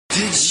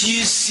Did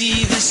you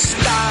see the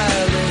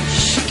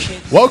stylish kid?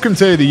 Welcome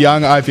to the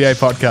Young IPA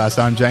podcast.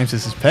 I'm James,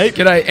 this is Pete.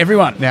 G'day,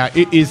 everyone. Now,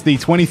 it is the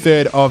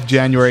 23rd of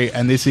January,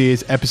 and this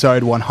is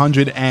episode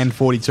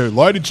 142.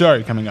 Loaded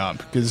show coming up.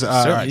 Because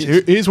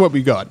here's what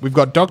we got. We've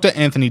got Dr.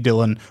 Anthony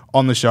Dillon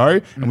on the show,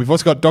 and we've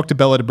also got Dr.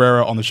 Bella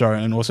DeBrera on the show,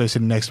 and also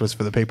sitting next to us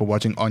for the people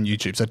watching on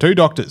YouTube. So 2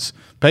 doctors.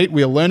 Pete,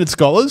 we are learned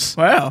scholars.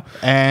 Wow.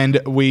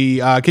 And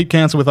we keep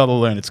counsel with other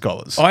learned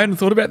scholars. I hadn't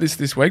thought about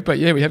this week, but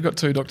yeah, we have got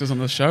 2 doctors on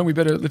the show, and we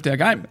better lift our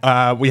game.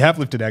 We have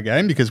lifted our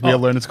game because we are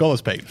learned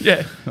scholars, Pete.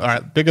 Yeah. All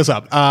right, pick us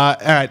up. All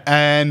right,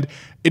 and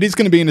it is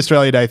going to be an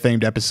Australia Day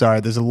themed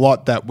episode. There's a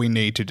lot that we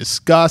need to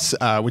discuss,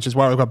 which is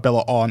why we've got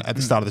Bella on at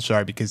the start of the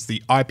show, because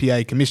the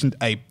IPA commissioned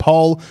a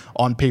poll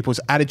on people's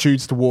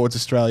attitudes towards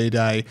Australia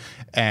Day,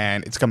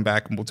 and it's come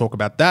back, and we'll talk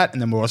about that.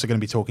 And then we're also going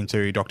to be talking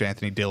to Dr.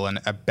 Anthony Dillon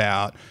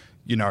about,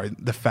 you know,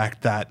 the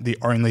fact that the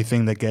only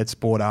thing that gets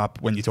brought up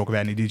when you talk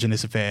about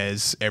Indigenous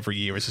affairs every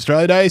year is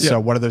Australia Day. Yep. So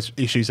what are those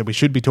issues that we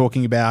should be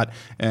talking about?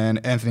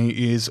 And Anthony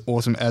is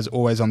awesome as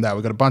always on that.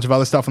 We've got a bunch of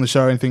other stuff on the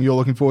show. Anything you're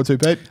looking forward to,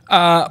 Pete?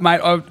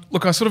 Mate, I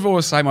sort of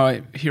always say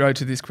my hero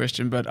to this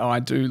question, but I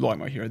do like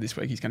my hero this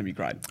week. He's going to be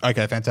great.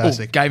 Okay,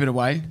 fantastic. Ooh, gave it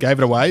away.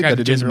 That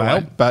it is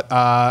male. But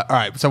all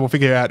right, so we'll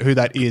figure out who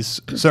that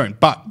is soon.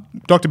 But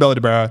Dr. Bella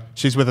DeBrera,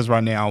 she's with us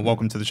right now.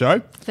 Welcome to the show.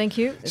 Thank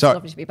you. It's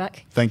lovely to be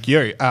back. Thank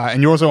you.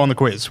 And you're also on the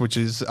quiz, which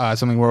is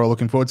something we're all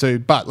looking forward to.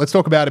 But let's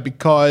talk about it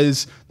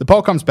because the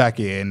poll comes back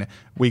in.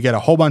 We get a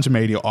whole bunch of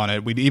media on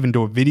it. We'd even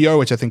do a video,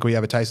 which I think we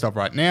have a taste of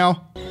right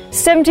now.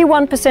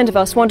 71% of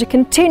us want to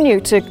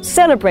continue to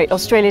celebrate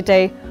Australia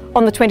Day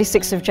on the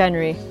 26th of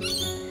January.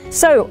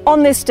 So,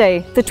 on this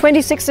day, the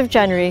 26th of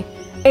January,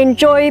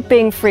 enjoy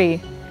being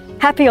free.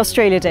 Happy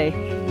Australia Day.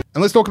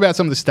 And let's talk about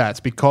some of the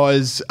stats,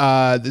 because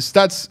the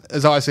stats,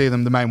 as I see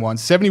them, the main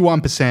ones,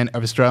 71%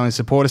 of Australians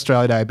support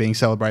Australia Day being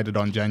celebrated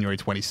on January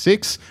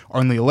 26.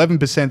 Only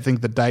 11%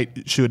 think the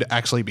date should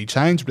actually be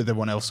changed, with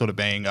everyone else sort of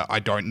being, I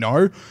don't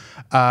know.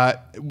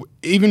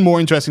 Even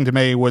more interesting to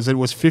me was it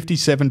was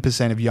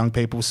 57% of young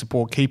people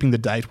support keeping the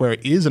date where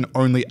it is, and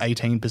only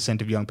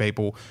 18% of young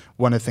people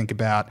want to think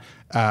about,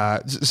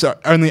 so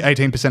only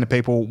 18% of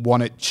people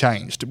want it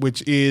changed,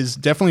 which is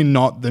definitely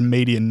not the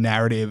media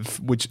narrative,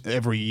 which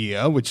every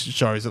year, which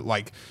shows that,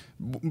 like,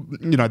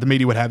 you know, the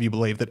media would have you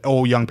believe that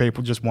all young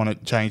people just want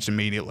it changed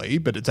immediately,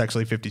 but it's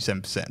actually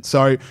 57%.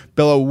 So,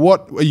 Bella,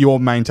 what are your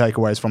main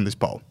takeaways from this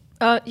poll?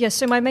 Yes,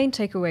 so my main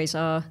takeaways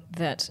are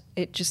that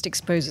it just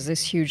exposes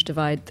this huge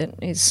divide that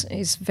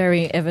is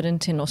very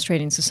evident in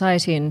Australian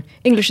society, in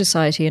English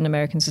society, in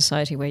American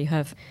society, where you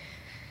have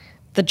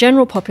the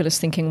general populace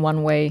thinking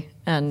one way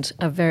and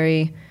a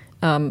very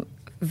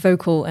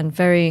vocal and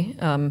very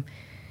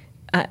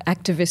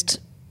activist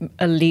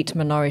elite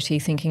minority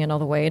thinking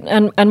another way.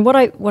 And what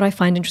I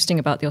find interesting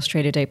about the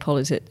Australia Day poll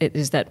is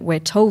that we're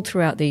told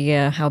throughout the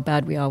year how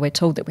bad we are. We're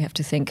told that we have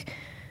to think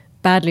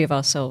badly of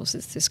ourselves.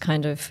 It's this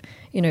kind of,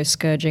 you know,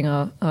 scourging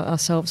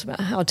ourselves about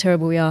how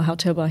terrible we are, how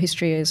terrible our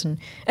history is, and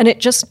it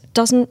just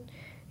doesn't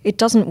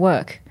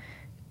work.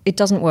 It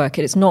doesn't work.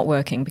 It is not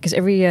working, because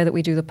every year that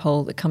we do the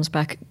poll, it comes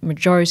back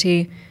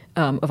majority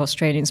of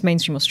Australians,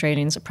 mainstream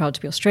Australians, are proud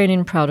to be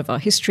Australian, proud of our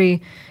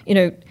history. You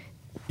know,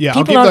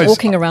 people aren't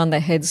walking around,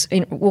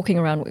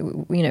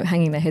 you know,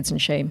 hanging their heads in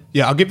shame.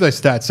 Yeah, I'll give those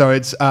stats. So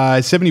it's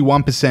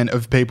 71%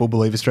 of people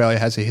believe Australia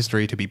has a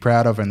history to be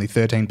proud of, only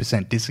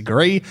 13%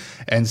 disagree,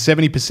 and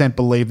 70%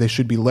 believe there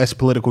should be less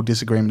political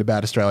disagreement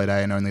about Australia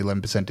Day, and only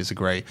 11%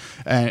 disagree.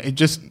 And it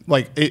just,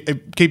 like,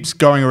 it keeps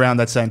going around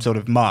that same sort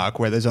of mark,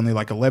 where there's only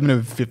like 11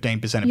 of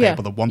 15% of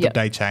people that want the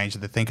day changed,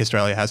 that think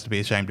Australia has to be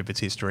ashamed of its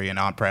history and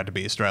aren't proud to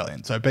be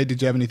Australian. So, Pete,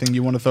 did you have anything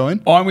you want to throw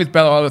in? I'm with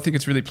Bella. I think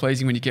it's really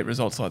pleasing when you get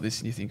results like this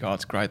and you think, oh,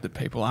 it's great that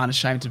people aren't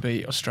ashamed to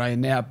be Australian.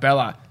 Now,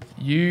 Bella,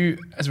 you,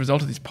 as a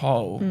result of this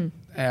poll,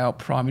 our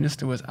Prime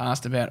Minister was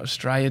asked about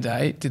Australia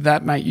Day. Did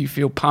that make you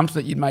feel pumped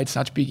that you'd made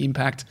such big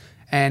impact?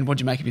 And what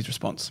did you make of his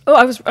response? Oh,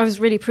 I was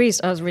really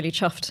pleased. I was really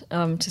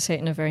chuffed, to say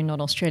it in a very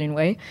non-Australian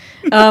way.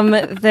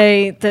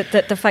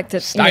 The fact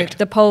that, you know,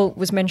 the poll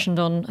was mentioned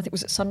on, I think,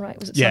 was it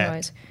Sunrise?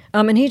 Sunrise?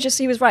 And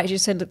he was right. He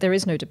just said that there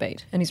is no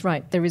debate, and he's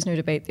right. There is no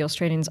debate. The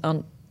Australians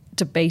aren't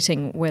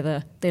debating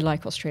whether they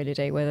like Australia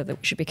Day, whether that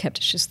should be kept.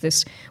 It's just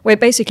this, we're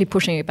basically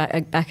pushing it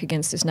back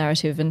against this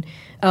narrative. And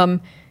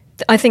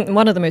I think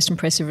one of the most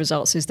impressive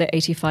results is that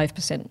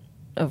 85%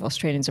 of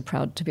Australians are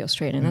proud to be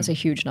Australian. That's a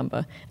huge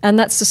number. And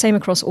that's the same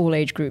across all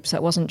age groups.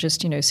 That wasn't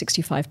just,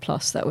 65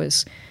 plus. That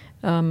was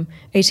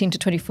 18 to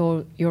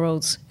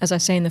 24-year-olds. As I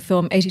say in the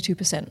film,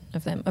 82%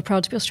 of them are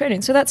proud to be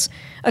Australian. So that's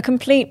a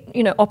complete,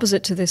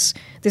 opposite to this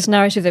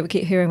narrative that we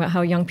keep hearing about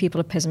how young people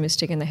are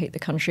pessimistic and they hate the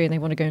country and they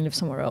want to go and live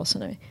somewhere else.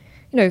 And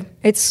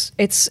it's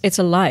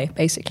a lie,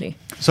 basically.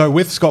 So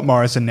with Scott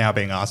Morrison now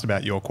being asked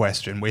about your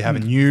question, we have a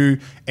new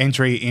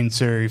entry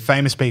into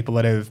famous people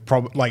that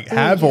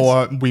have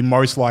or we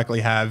most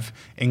likely have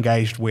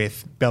engaged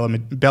with Bella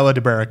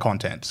DeBera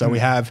content. So we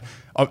have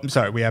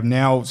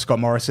now Scott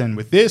Morrison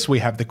with this. We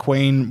have the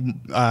Queen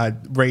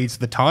reads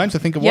the Times, I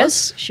think it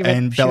was. Yes,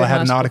 and Bella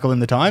had an article in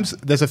the Times.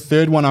 There's a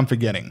third one I'm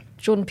forgetting.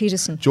 Jordan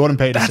Peterson.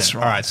 That's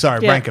right. All right,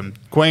 sorry, rank them.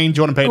 Queen,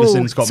 Jordan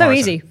Peterson, Scott Morrison. So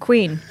easy.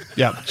 Queen.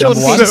 Yeah.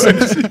 Jordan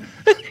Peterson.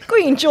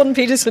 Queen, Jordan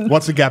Peterson.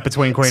 What's the gap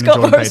between Queen Scott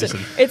and Jordan Morrison.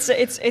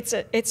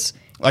 Peterson? It's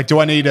like, do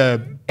I need a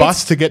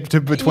bus to get to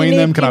between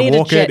them? Can I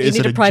walk it? Is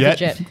it a private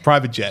jet?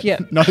 Private jet. Yeah.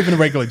 Not even a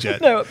regular jet.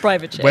 No, a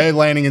private jet. We're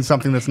landing in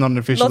something that's not an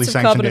officially Lots of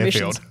sanctioned carbon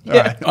airfield. emissions. All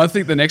Yeah. right. I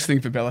think the next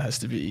thing for Bella has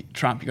to be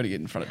Trump. You've got to get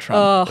in front of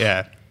Trump.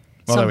 Yeah.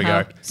 Well, there we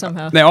go.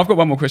 Somehow. Now, I've got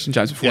one more question,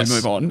 James, before Yes. we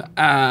move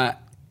on.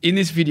 In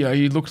this video,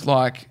 you looked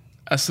like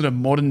a sort of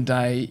modern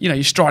day,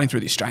 you're striding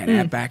through the Australian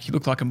outback. You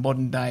look like a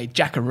modern day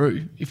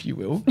jackaroo, if you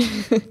will.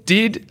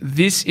 Did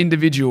this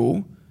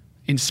individual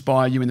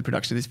inspire you in the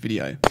production of this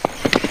video?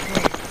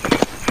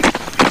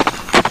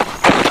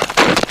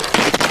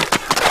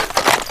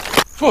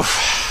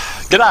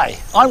 G'day,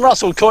 I'm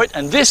Russell Coight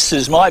and this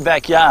is my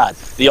backyard,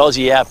 the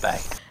Aussie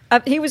Outback.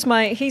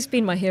 He's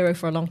been my hero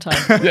for a long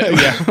time.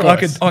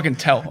 I can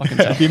tell.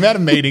 The amount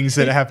of meetings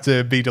that have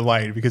to be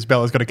delayed because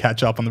Bella's got to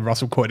catch up on the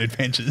Russell Coight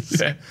adventures.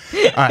 Yeah.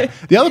 All right.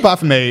 The other part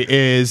for me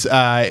is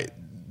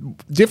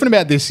different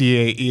about this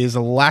year is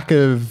a lack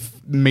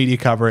of media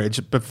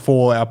coverage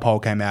before our poll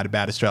came out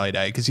about Australia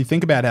Day, because you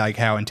think about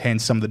how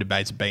intense some of the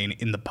debates have been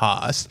in the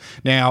past.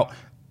 Now,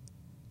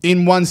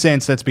 in one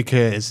sense, that's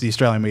because the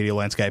Australian media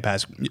landscape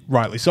has,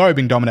 rightly so,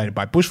 been dominated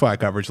by bushfire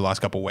coverage the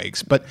last couple of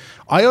weeks. But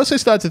I also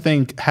start to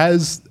think,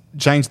 has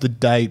Change the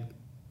Date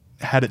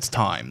had its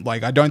time?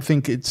 Like, I don't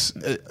think it's...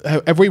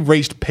 have we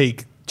reached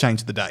peak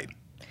Change the Date?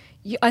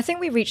 I think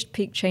we reached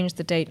peak Change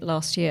the Date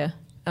last year,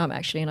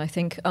 actually. And I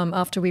think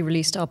after we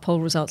released our poll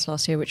results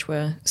last year, which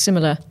were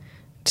similar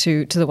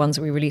to the ones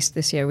that we released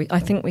this year, I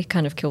think we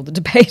kind of killed the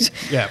debate.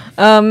 Yeah.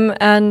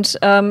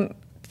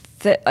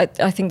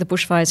 I think the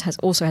bushfires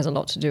also has a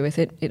lot to do with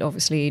it. It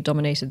obviously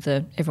dominated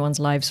everyone's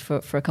lives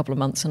for a couple of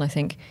months, and I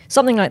think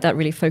something like that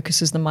really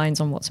focuses the minds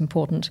on what's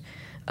important.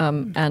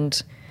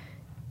 And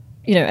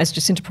as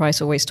Jacinta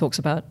Price always talks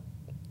about,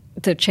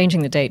 the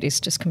changing the date is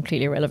just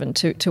completely irrelevant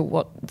to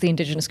what the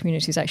Indigenous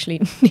communities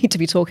actually need to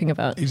be talking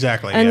about.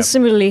 Exactly. And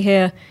similarly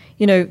here,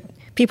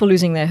 people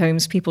losing their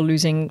homes, people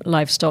losing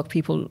livestock,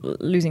 people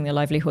losing their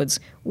livelihoods.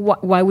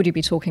 Why would you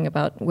be talking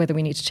about whether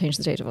we need to change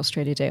the date of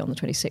Australia Day on the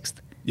 26th?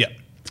 Yeah.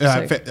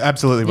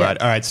 Absolutely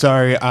right. All right.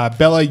 So,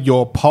 Bella,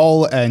 your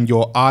poll and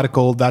your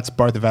article, that's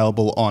both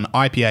available on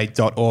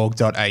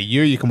IPA.org.au.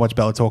 You can watch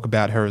Bella talk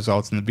about her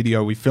results in the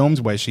video we filmed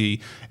where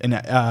she,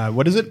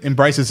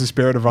 embraces the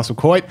spirit of Russell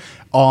Coight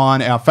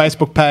on our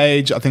Facebook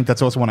page. I think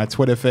that's also on our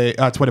Twitter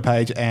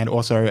page and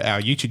also our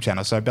YouTube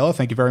channel. So, Bella,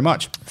 thank you very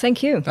much.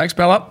 Thank you. Thanks,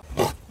 Bella.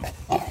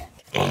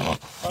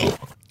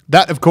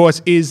 That, of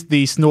course, is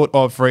the snort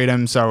of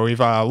freedom. So we've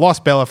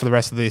lost Bella for the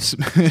rest of this.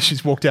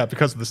 She's walked out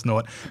because of the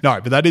snort. No,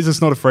 but that is a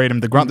snort of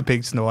freedom, the Grunt the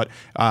Pig snort.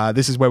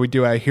 This is where we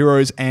do our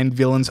heroes and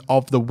villains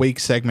of the week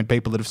segment,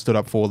 people that have stood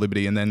up for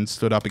liberty and then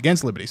stood up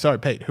against liberty. So,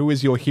 Pete, who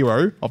is your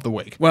hero of the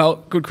week? Well,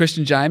 good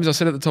question, James. I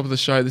said at the top of the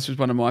show, this was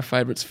one of my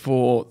favourites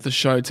for the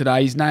show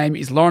today. His name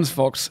is Laurence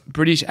Fox,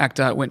 British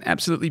actor, went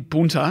absolutely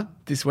bunter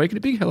this week. And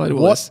a big hello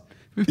to us.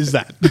 What is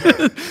that?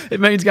 It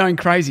means going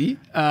crazy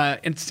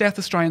in South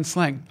Australian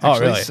slang, actually. Oh,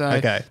 really? So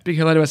okay. Big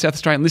hello to our South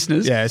Australian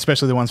listeners. Yeah,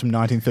 especially the ones from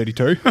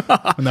 1932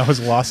 when that was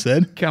last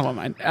said. Come on,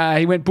 mate.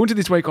 He went bunter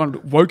this week on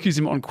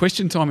wokeism on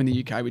Question Time in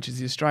the UK, which is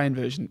the Australian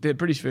version, the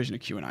British version of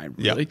Q&A,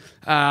 really.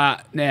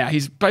 Yep. Now,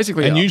 he's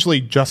basically... And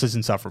usually just as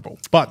insufferable.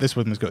 But this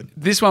one was good.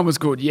 This one was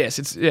good,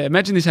 yes.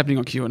 Imagine this happening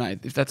on Q&A,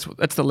 if that's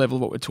the level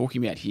of what we're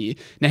talking about here.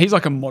 Now, he's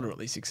like a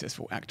moderately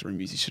successful actor and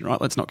musician, right?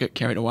 Let's not get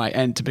carried away.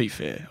 And to be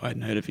fair, I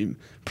hadn't heard of him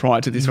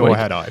prior to this week. Nor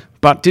had I.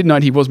 But did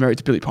note he was married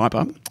to Billy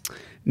Piper.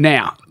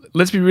 Now,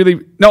 let's be really...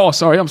 No,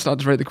 sorry, I'm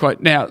starting to read the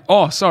quote now.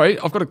 Oh, sorry,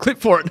 I've got a clip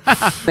for it.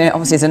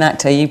 Obviously, as an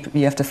actor, you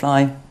have to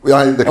fly all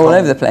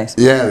over the place.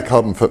 Yeah, the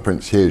carbon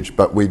footprint's huge,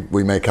 but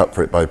we make up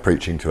for it by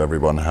preaching to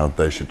everyone how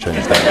they should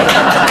change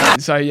their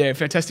So, yeah,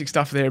 fantastic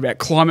stuff there about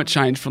climate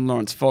change from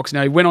Laurence Fox.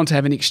 Now, he went on to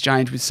have an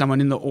exchange with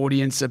someone in the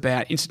audience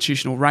about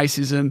institutional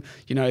racism.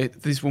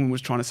 This woman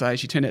was trying to say,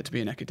 she turned out to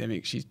be an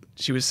academic.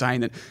 She was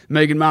saying that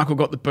Meghan Markle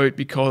got the boot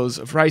because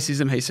of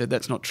racism. He said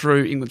that's not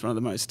true. England's one of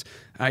the most...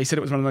 he said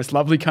it was one of the most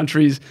lovely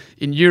countries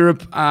in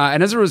Europe.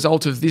 And as a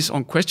result of this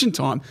on Question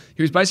Time,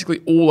 he was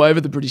basically all over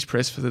the British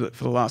press for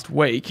the last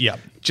week. Yep.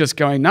 Just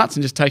going nuts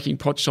and just taking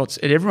pot shots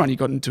at everyone. He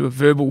got into a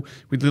verbal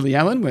with Lily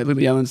Allen, where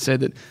Lily Allen said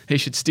that he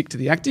should stick to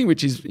the acting,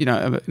 which is,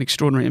 an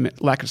extraordinary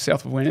lack of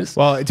self-awareness.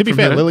 Well, to be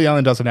fair, Lily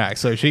Allen doesn't act,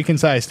 so she can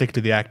say stick to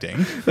the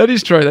acting. That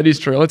is true.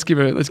 Let's give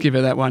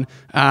her that one.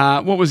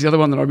 What was the other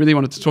one that I really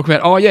wanted to talk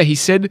about? Oh, yeah, he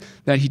said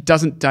that he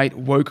doesn't date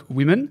woke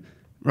women.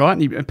 Right,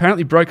 and he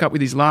apparently broke up with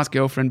his last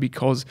girlfriend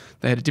because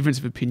they had a difference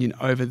of opinion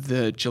over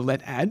the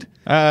Gillette ad.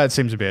 It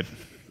seems a bit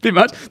bit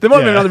much. There might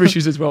have been other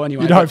issues as well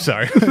anyway. You'd hope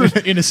so.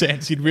 In a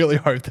sense, you'd really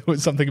hope there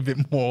was something a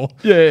bit more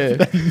Yeah.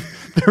 than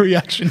the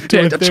reaction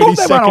to a Chalk 30-second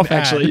that one off, ad.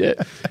 actually, yeah.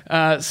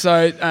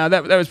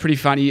 That was pretty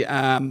funny.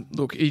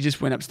 Look, he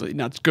just went absolutely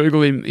nuts.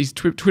 Google him. His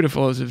Twitter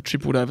followers have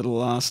tripled over the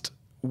last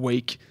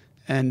week.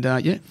 And,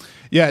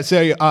 Yeah,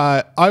 so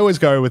I always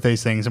go with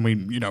these things, and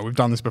we've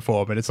done this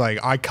before, but it's like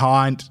I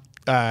can't,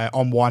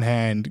 on one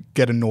hand,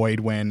 get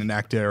annoyed when an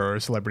actor or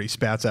a celebrity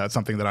spouts out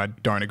something that I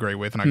don't agree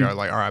with, and I go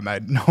like, all right,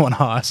 mate, no one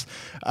asked.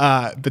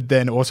 But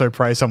then also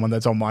praise someone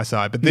that's on my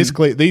side. But these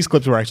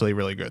clips were actually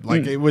really good.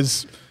 Like, it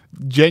was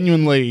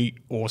genuinely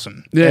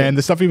awesome. Yeah. And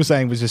the stuff he was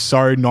saying was just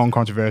so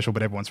non-controversial,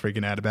 but everyone's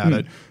freaking out about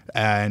it,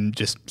 and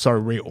just so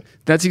real.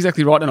 That's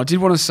exactly right. And I did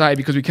want to say,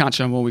 because we can't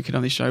show them all, we can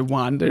only show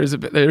one.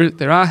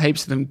 There are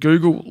heaps of them.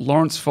 Google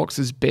Laurence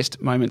Fox's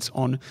best moments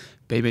on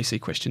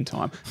BBC Question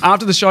Time.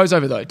 After the show's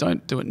over, though.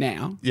 Don't do it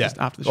now. Yeah. Just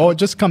after the show. Or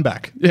just come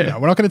back. Yeah.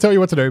 We're not going to tell you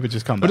what to do, but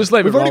just come back. just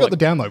leave it We've already got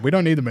rolling. the download. We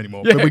don't need them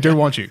anymore, Yeah, but we do okay.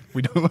 want you.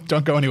 We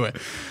don't go anywhere.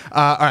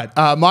 All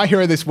right. My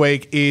hero this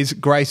week is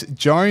Grace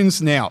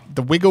Jones. Now,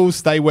 the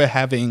Wiggles, they were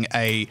having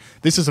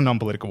this is a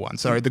non-political one.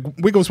 So the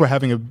Wiggles were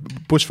having a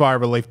bushfire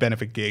relief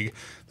benefit gig.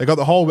 They got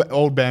the whole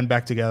old band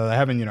back together. They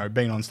haven't,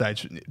 been on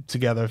stage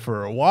together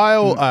for a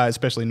while,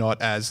 especially not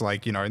as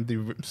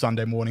the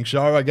Sunday morning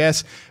show, I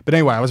guess. But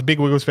anyway, I was a big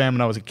Wiggles fan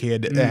when I was a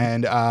kid,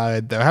 and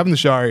they were having the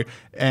show,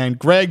 and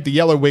Greg, the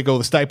yellow Wiggle,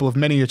 the staple of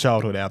many a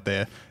childhood out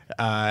there,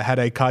 had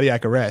a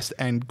cardiac arrest.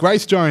 And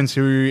Grace Jones,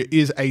 who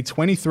is a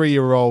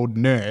 23-year-old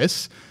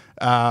nurse,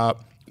 well,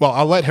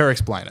 I'll let her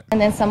explain it.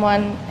 And then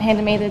someone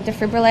handed me the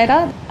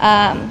defibrillator.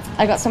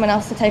 I got someone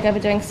else to take over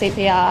doing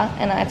CPR,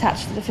 and I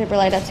attached the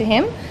defibrillator to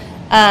him.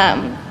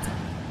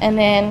 And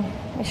then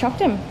we shocked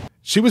him.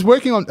 She was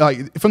working on,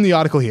 from the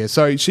article here,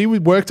 so she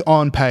worked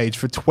on Page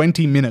for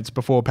 20 minutes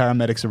before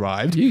paramedics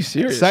arrived. Are you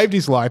serious? Saved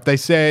his life. They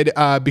said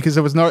because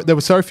there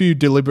were so few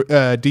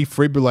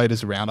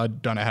defibrillators around. I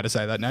don't know how to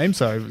say that name,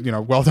 so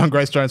well done,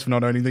 Grace Jones, for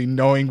not only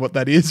knowing what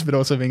that is, but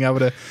also being able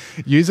to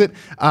use it.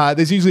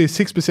 There's usually a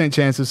 6%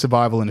 chance of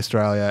survival in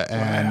Australia,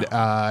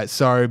 and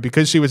so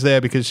because she was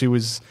there, because she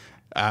was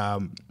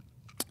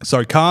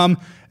so calm.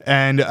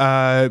 And,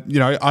 I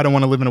don't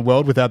want to live in a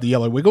world without the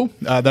yellow Wiggle.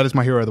 That is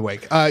my hero of the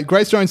week.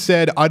 Grace Jones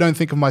said, I don't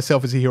think of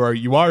myself as a hero.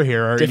 You are a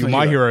hero. Definitely You're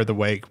my hero. hero of the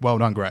week. Well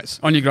done, Grace.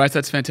 On you, Grace.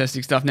 That's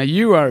fantastic stuff. Now,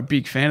 you are a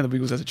big fan of the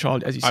Wiggles as a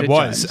child, as you said, I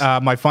was.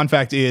 James. My fun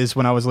fact is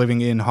when I was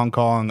living in Hong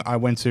Kong, I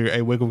went to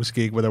a Wiggles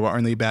gig where there were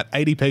only about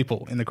 80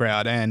 people in the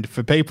crowd. And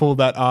for people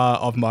that are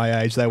of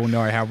my age, they will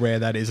know how rare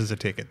that is as a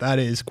ticket. That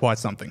is quite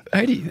something.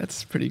 80,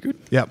 that's pretty good.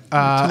 Yep.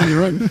 Tell me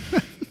your own.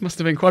 Must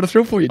have been quite a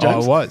thrill for you,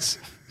 James. I was.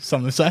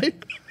 Something to say?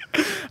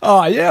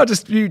 Oh, yeah,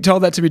 you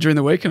told that to me during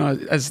the week, and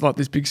as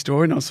this big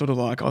story, and I was sort of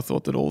I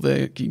thought that all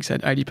their gigs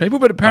had 80 people,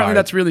 but apparently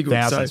that's really good.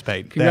 Thousands, so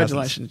Pete.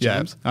 Congratulations,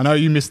 Thousands. James. Yeah. I know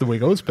you missed the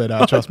Wiggles, but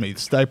trust me,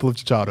 it's a staple of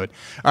your childhood.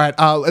 All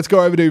right, let's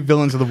go over to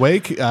Villains of the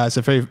Week.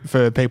 So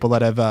for people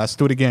that have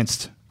stood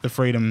against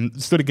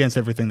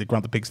everything that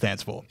Grunt the Pig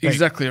stands for.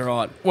 Exactly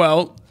right.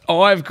 Well,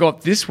 I've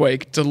got this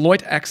week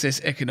Deloitte Access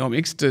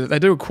Economics. They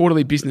do a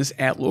quarterly business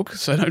outlook,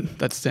 so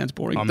that sounds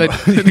boring.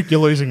 You're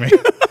losing me.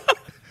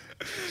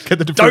 Get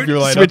the Don't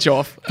defibrillator. switch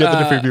off. Get the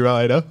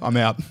defibrillator. I'm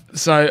out.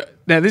 So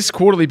now this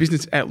quarterly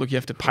business outlook you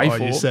have to pay for.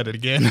 You said it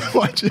again.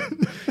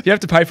 You have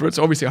to pay for it,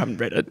 so obviously I haven't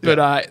read it.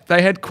 But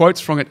they had quotes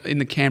from it in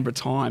the Canberra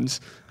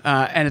Times,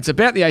 and it's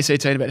about the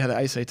ACT and about how the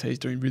ACT is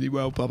doing really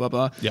well, blah, blah,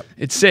 blah. Yep.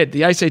 It said,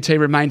 the ACT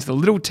remains the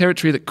little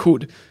territory that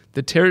could.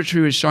 The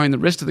territory is showing the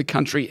rest of the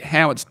country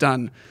how it's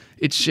done.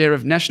 Its share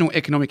of national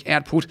economic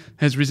output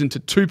has risen to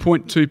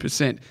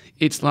 2.2%,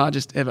 its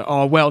largest ever.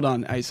 Oh, well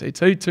done,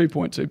 ACT,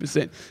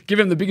 2.2%. Give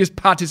them the biggest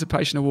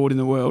participation award in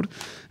the world.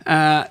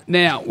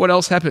 Now, what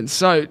else happens?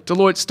 So,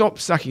 Deloitte, stop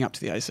sucking up to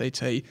the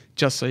ACT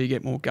just so you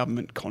get more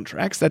government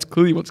contracts. That's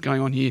clearly what's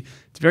going on here.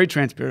 It's very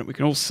transparent. We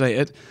can all see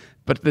it.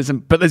 But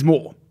there's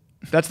more.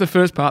 That's the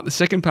first part. The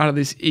second part of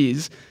this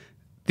is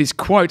this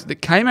quote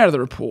that came out of the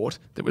report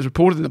that was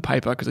reported in the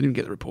paper, because I didn't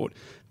get the report.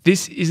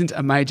 This isn't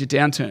a major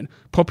downturn.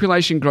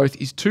 Population growth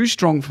is too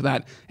strong for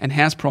that, and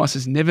house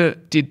prices never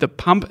did the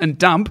pump and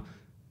dump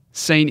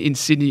seen in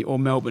Sydney or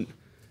Melbourne.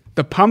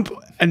 The pump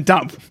and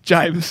dump,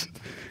 James,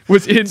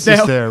 was in It's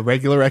just a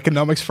regular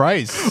economics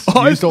phrase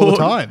used all the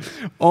time.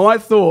 I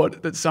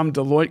thought that some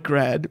Deloitte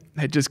grad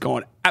had just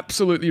gone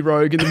absolutely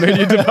rogue in the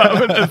media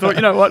department and thought,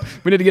 you know what,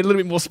 we need to get a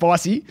little bit more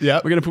spicy.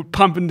 Yep. We're going to put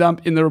pump and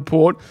dump in the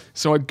report.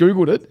 So I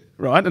Googled it,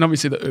 right? And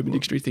obviously the Urban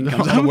Dictionary thing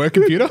comes On up. a work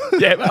computer?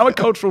 Yeah, I'm a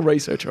cultural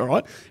researcher, all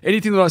right?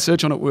 Anything that I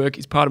search on at work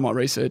is part of my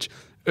research.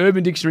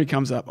 Urban Dictionary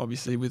comes up,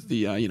 obviously, with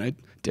the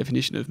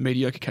definition of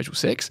mediocre casual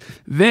sex.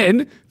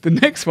 Then the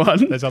next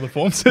one... There's other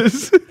forms.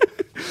 says,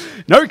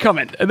 no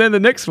comment. And then the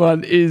next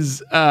one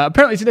is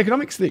apparently it's an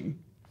economics thing,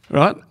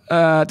 right?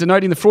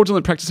 Denoting the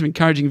fraudulent practice of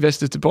encouraging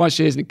investors to buy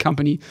shares in a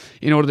company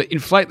in order to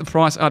inflate the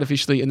price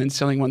artificially and then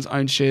selling one's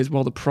own shares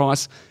while the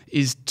price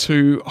is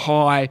too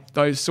high.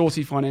 Those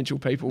saucy financial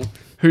people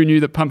who knew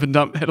that pump and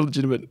dump had a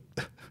legitimate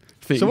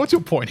thing. So what's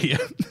your point here?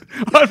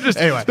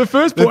 Anyway, the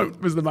first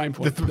point was the main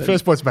point. The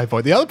first point's the main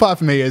point. The other part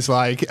for me is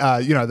like,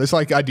 this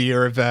like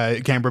idea of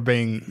Canberra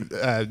being,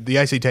 the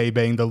ACT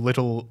being the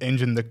little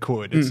engine that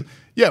could. It's,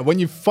 when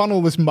you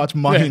funnel this much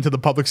money into the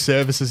public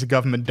services the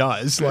government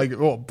does, like,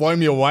 blow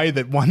me away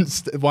that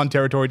one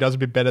territory does a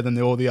bit better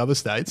than all the other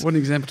states. What an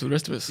example to the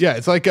rest of us. Yeah,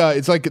 it's like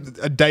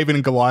a David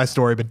and Goliath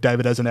story, but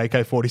David has an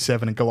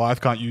AK-47 and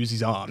Goliath can't use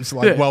his arms.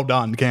 Like, well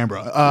done,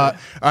 Canberra. All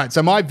right,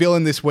 so my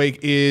villain this week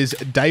is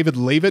David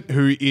Leavitt,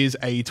 who is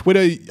a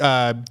Twitter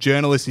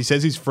journalist. He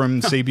says he's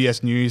from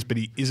CBS News, but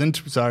he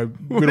isn't, so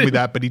riddle with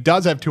that. But he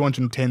does have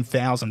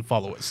 210,000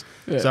 followers.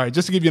 Yeah. So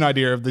just to give you an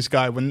idea of this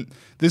guy, when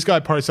this guy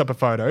posts up a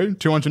photo,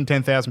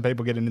 210,000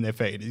 people get it in their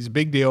feed. He's a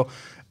big deal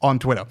on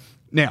Twitter.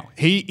 Now,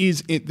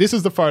 this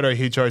is the photo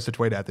he chose to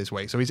tweet out this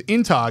week. So he's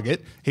in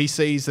Target. He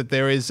sees that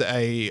there is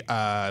a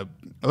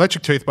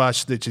electric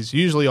toothbrush that is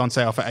usually on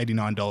sale for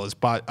 $89,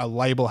 but a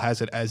label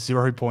has it as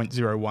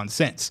 0.01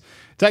 cents.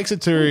 Takes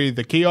it to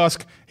the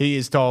kiosk. He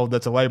is told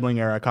that's a labeling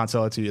error. I can't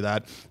sell it to you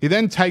that. He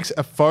then takes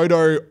a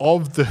photo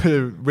of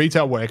the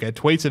retail worker,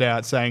 tweets it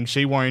out saying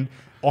she won't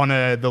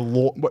honor the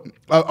law.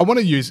 I want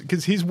to use,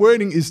 because his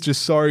wording is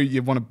just so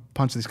you want to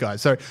punch this guy.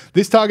 So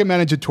this Target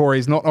manager, Tory,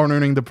 is not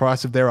honoring the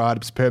price of their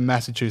items per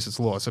Massachusetts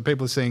law. So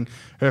people are seeing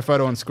her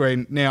photo on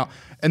screen now.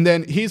 And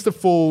then here's the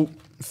full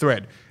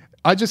thread.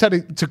 I just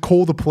had to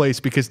call the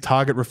police because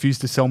Target refused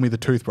to sell me the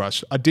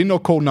toothbrush. I did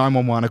not call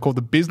 911. I called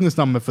the business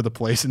number for the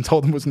police and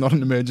told them it was not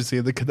an emergency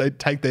and that they'd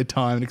take their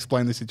time and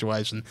explain the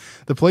situation.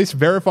 The police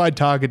verified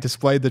Target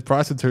displayed the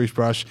price of the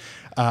toothbrush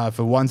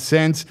for 1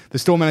 cent. The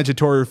store manager,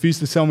 Tory,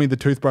 refused to sell me the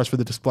toothbrush for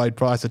the displayed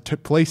price. The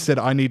police said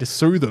I need to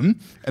sue them,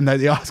 and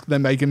they asked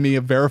them making me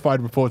a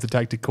verified report to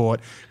take to court.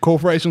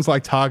 Corporations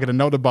like Target are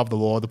not above the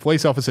law. The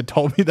police officer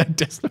told me they'd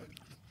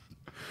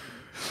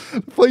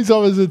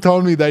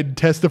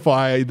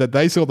testify that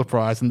they saw the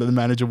price and that the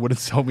manager wouldn't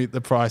sell me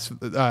the price,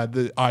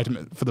 the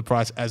item for the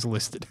price as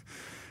listed.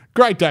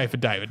 Great day for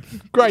David.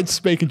 Great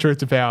speaking truth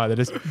to power that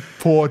his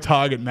poor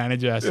Target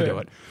manager has to do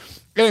it.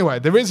 Anyway,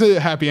 there is a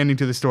happy ending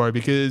to the story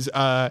because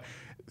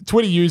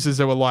Twitter users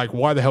that were like,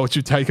 why the hell would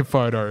you take a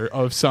photo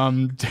of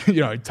some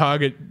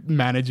Target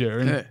manager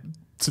and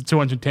to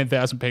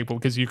 210,000 people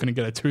because you couldn't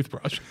get a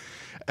toothbrush?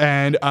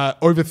 And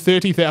over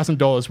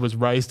 $30,000 was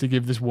raised to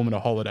give this woman a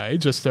holiday,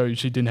 just so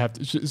she didn't have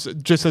to,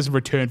 just as a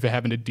return for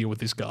having to deal with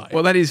this guy.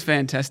 Well, that is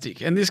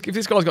fantastic. And if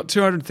this guy's got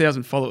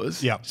 200,000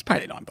 followers, just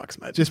pay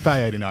 $89, mate. Just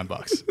pay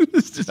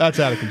 $89. That's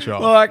out of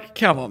control. Like,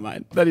 come on,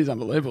 mate. That is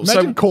unbelievable.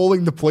 Imagine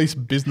calling the police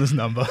business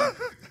number,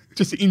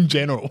 just in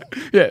general.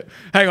 Yeah.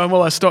 Hang on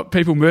while I stop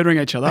people murdering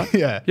each other.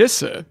 Yeah. Yes,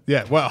 sir.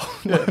 Yeah. Well,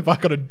 have I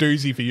got a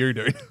doozy for you,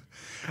 dude?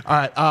 All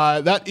right,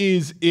 that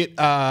is it.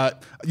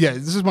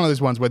 This is one of those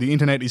ones where the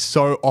internet is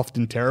so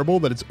often terrible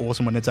that it's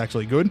awesome when it's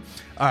actually good.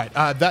 All right,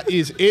 that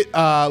is it.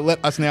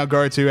 Let us now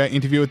go to our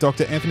interview with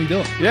Dr. Anthony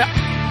Dillon. Yeah.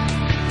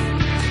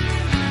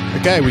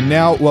 Okay, we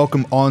now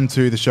welcome on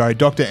to the show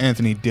Dr.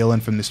 Anthony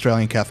Dillon from the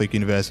Australian Catholic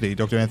University.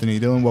 Dr. Anthony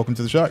Dillon, welcome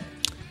to the show.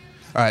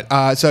 All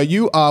right, so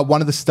you are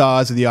one of the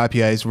stars of the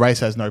IPA's Race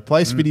Has No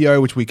Place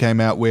video, which we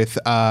came out with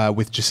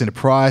Jacinta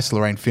Price,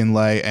 Lorraine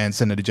Finlay, and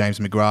Senator James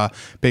McGrath.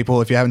 People,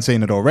 if you haven't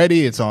seen it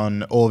already, it's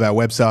on all of our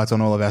websites, on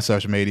all of our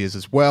social medias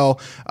as well.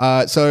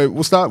 So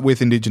we'll start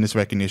with Indigenous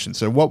recognition.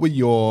 So what were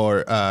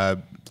your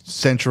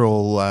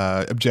central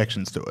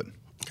objections to it?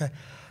 Okay.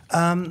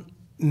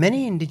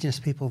 Many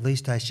Indigenous people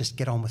these days just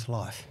get on with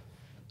life,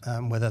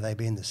 whether they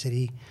be in the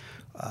city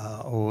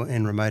or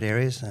in remote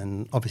areas,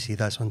 and obviously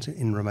those ones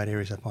in remote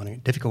areas are finding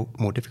it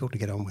more difficult to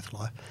get on with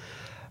life.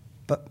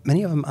 But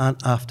many of them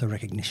aren't after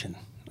recognition.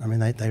 I mean,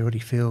 they already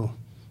feel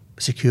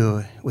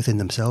secure within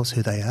themselves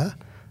who they are.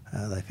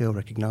 They feel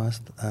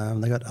recognised.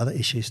 They've got other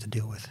issues to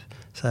deal with.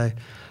 So,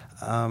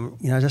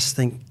 I just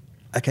think,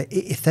 okay,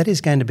 if that is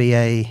going to be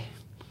a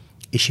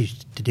issue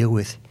to deal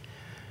with,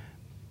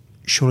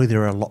 surely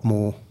there are a lot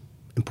more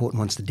important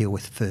ones to deal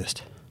with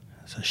first.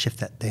 So shift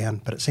that down,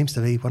 but it seems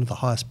to be one of the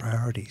highest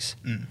priorities.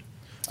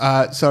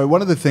 So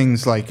one of the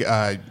things,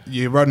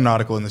 you wrote an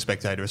article in The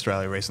Spectator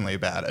Australia recently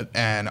about it,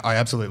 and I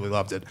absolutely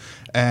loved it.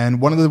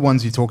 And one of the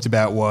ones you talked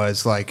about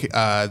was,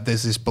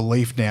 there's this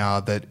belief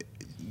now that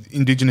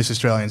Indigenous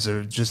Australians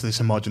are just this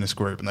homogenous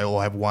group and they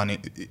all have one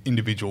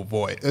individual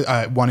voice,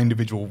 one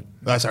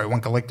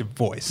collective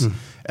voice.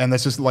 And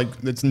that's just,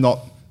 it's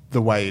not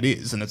the way it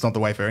is, and it's not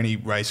the way for any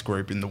race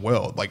group in the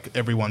world.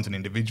 Everyone's an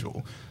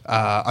individual.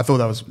 I thought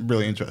that was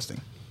really interesting.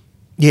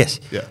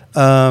 Yes. Yeah.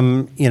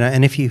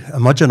 And if you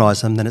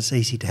homogenise them, then it's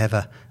easy to have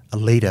a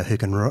leader who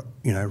can,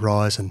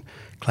 rise and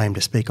claim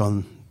to speak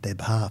on their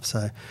behalf.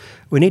 So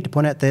we need to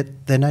point out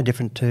that they're no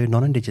different to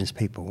non-Indigenous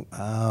people.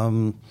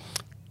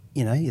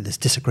 There's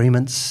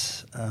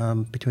disagreements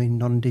between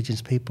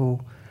non-Indigenous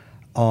people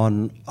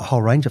on a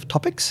whole range of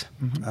topics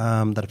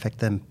that affect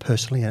them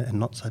personally and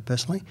not so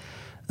personally.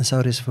 And so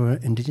it is for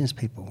Indigenous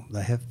people.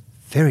 They have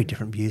very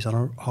different views on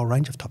a whole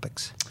range of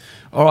topics.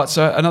 All right,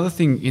 so another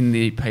thing in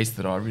the piece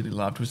that I really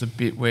loved was a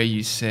bit where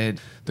you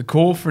said the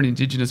call for an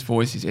Indigenous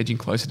voice is edging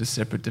closer to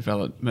separate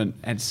development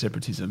and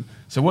separatism.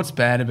 So what's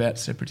bad about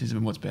separatism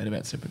and what's bad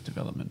about separate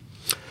development?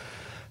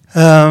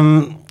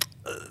 I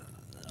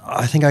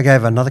think I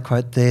gave another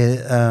quote there.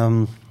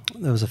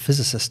 There was a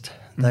physicist,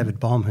 David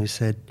Bohm, who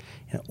said,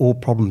 all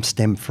problems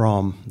stem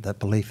from that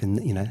belief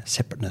in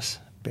separateness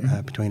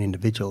between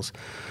individuals.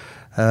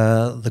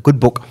 The good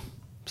book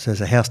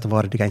says a house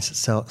divided against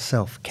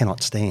itself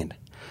cannot stand.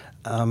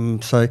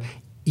 So,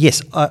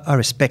 yes, I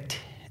respect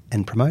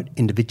and promote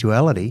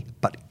individuality,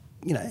 but,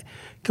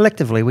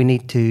 collectively we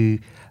need to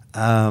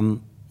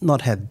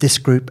not have this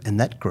group and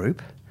that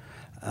group,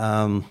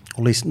 or at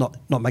least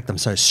not make them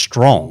so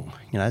strong.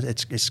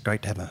 It's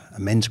great to have a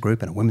men's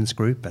group and a women's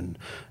group and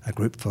a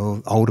group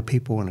for older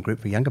people and a group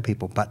for younger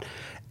people, but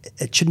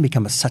it shouldn't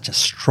become such a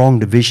strong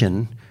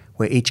division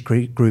where each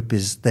group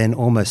is then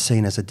almost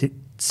seen as a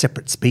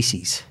separate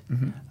species.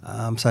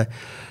 So,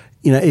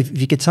 if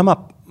you could sum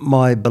up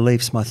my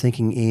beliefs, my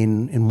thinking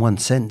in one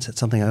sentence, it's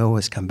something I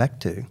always come back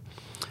to.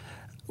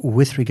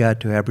 With regard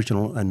to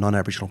Aboriginal and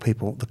non-Aboriginal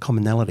people, the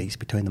commonalities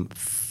between them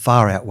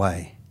far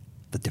outweigh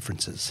the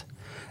differences.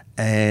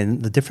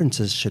 And the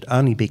differences should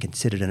only be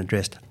considered and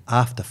addressed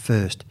after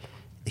first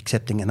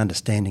accepting and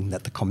understanding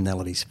that the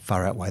commonalities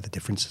far outweigh the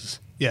differences.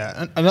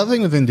 Yeah, another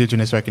thing with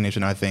Indigenous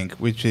recognition, I think,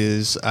 which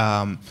is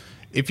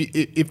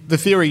if the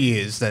theory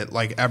is that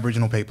like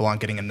Aboriginal people aren't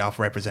getting enough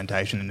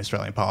representation in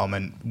Australian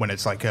Parliament when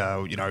it's like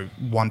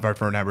one vote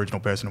for an Aboriginal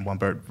person and one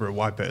vote for a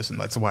white person,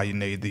 that's why you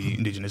need the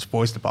Indigenous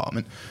Voice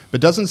Department. But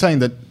doesn't saying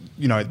that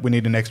we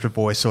need an extra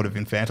voice sort of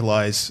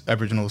infantilise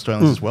Aboriginal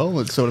Australians as well?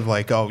 It's sort of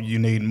like, oh, you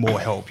need more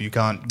help. You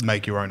can't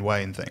make your own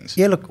way in things.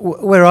 Yeah, look,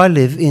 where I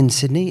live in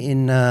Sydney,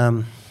 in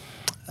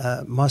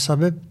my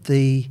suburb,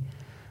 the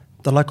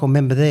local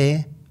member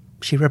there,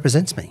 she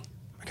represents me.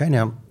 Okay,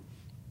 now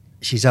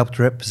she's able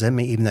to represent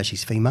me even though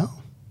she's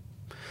female.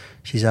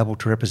 She's able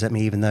to represent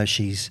me even though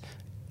she's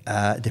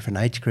a different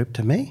age group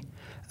to me.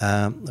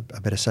 I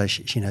better say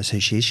she knows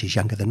who she is. She's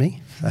younger than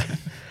me.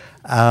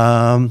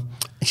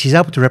 She's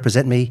able to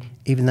represent me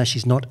even though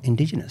she's not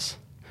Indigenous.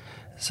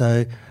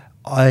 So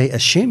I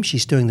assume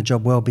she's doing the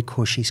job well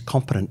because she's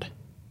competent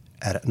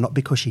at it, not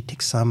because she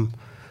ticks some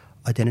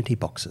identity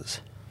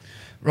boxes.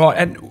 Right,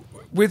 and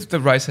with the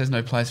Race Has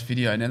No Place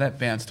video, now that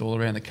bounced all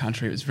around the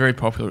country. It was very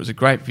popular. It was a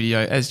great video.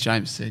 As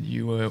James said,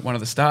 you were one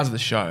of the stars of the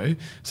show.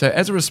 So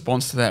as a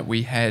response to that,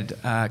 we had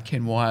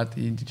Ken Wyatt,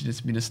 the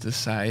Indigenous Minister,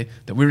 say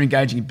that we're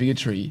engaging in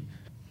bigotry,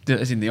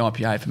 as in the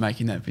IPA, for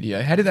making that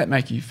video. How did that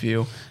make you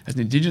feel as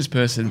an Indigenous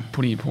person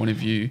putting your point of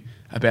view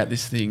about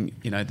this thing,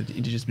 the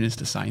Indigenous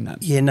Minister saying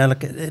that? Yeah, no,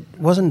 look, it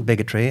wasn't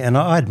bigotry, and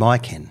I admire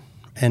Ken.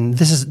 And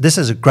this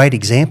is a great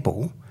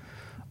example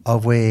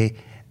of where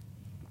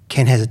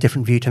Ken has a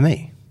different view to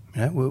me.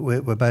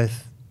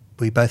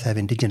 We both have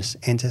Indigenous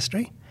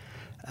ancestry,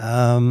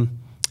 and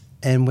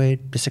we're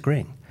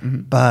disagreeing.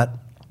 But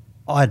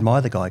I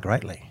admire the guy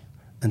greatly,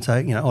 and so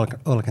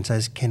all I can say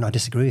is, Ken, I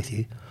disagree with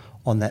you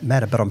on that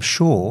matter. But I'm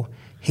sure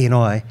he and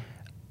I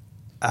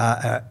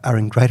are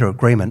in greater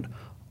agreement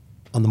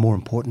on the more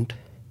important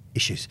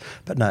issues.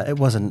 But no, it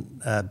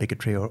wasn't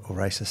bigotry or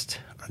racist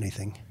or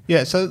anything.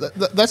 Yeah, so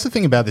that's the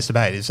thing about this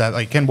debate is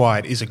that Ken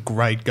Wyatt is a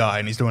great guy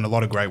and he's doing a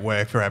lot of great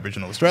work for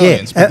Aboriginal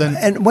Australians. Yeah, but then,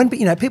 and when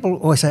people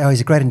always say, "Oh,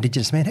 he's a great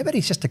Indigenous man," how about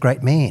he's just a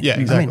great man? Yeah,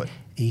 exactly. I mean,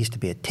 he used to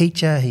be a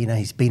teacher.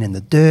 He's been in the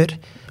dirt.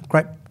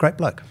 Great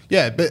bloke.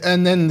 Yeah,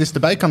 and then this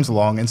debate comes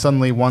along and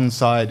suddenly one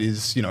side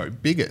is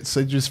bigots.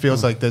 It just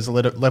feels like there's a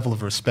level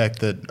of respect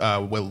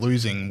that we're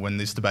losing when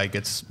this debate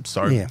gets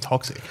so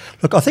toxic.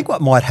 Look, I think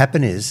what might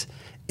happen is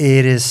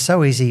it is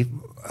so easy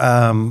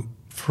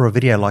for a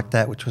video like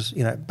that, which was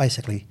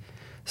basically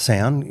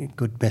sound,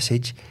 good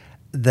message,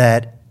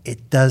 that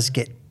it does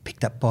get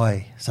picked up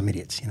by some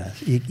idiots.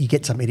 You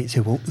get some idiots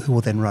who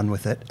will then run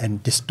with it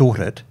and distort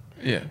it.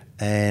 Yeah.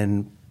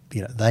 And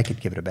they could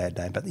give it a bad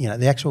name, but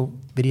the actual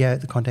video,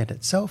 the content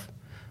itself,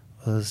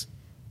 was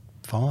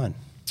fine.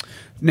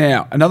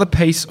 Now, another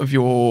piece of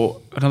your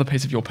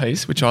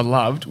piece, which I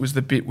loved, was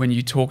the bit when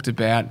you talked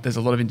about there's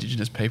a lot of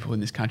Indigenous people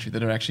in this country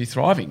that are actually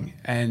thriving,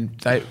 and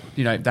they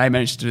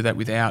managed to do that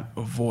without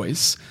a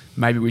voice.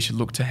 Maybe we should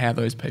look to how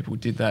those people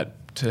did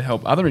that to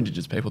help other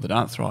Indigenous people that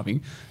aren't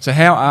thriving. So,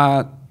 how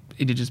are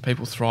Indigenous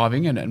people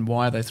thriving, and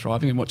why are they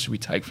thriving, and what should we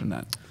take from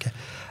that? Okay.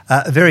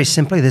 Very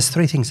simply, there's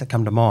three things that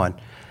come to mind.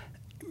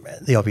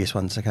 The obvious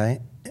ones, okay?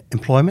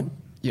 Employment.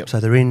 Yep.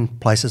 So they're in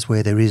places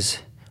where there is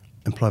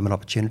employment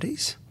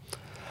opportunities.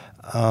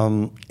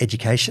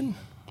 Education.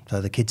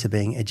 So the kids are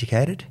being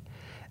educated.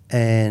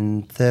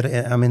 And third,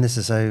 this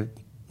is so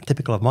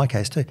typical of my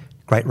case too,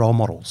 great role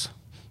models.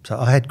 So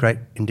I had great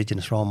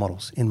Indigenous role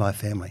models in my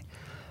family.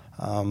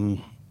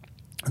 And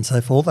so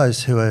for all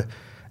those who are,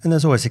 and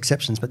there's always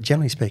exceptions, but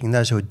generally speaking,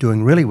 those who are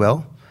doing really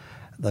well,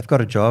 they've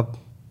got a job,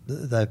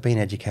 they've been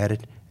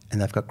educated,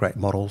 and they've got great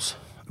models,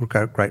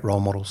 great role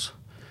models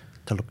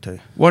to look to.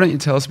 Why don't you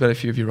tell us about a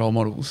few of your role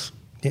models?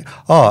 Yeah.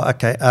 Oh,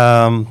 okay.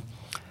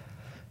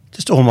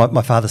 Just all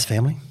my father's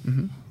family.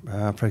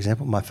 For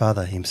example, my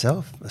father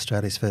himself,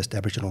 Australia's first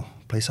Aboriginal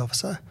police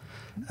officer,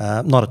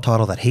 not a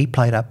title that he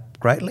played up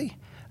greatly,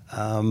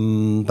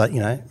 but,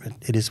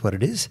 it is what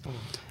it is.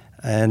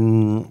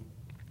 And,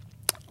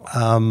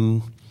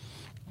 and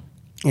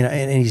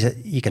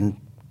you can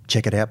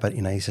check it out, but,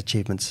 his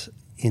achievements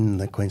in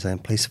the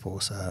Queensland Police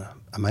Force are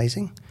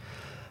amazing.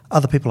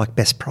 Other people like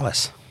Bess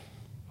Price,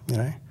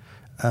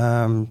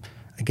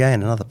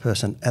 again, another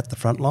person at the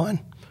front line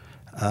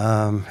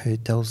who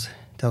tells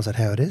it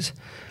how it is.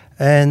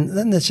 And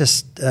then there's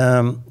just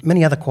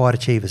many other quiet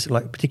achievers,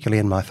 like particularly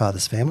in my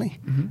father's family,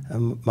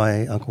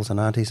 my uncles and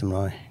aunties and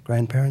my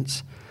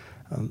grandparents,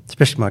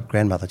 especially my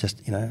grandmother,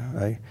 just,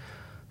 a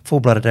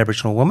full-blooded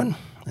Aboriginal woman.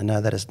 I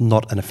know that is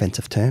not an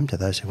offensive term to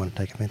those who want to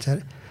take offence at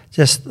it.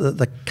 Just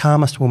the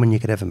calmest woman you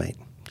could ever meet.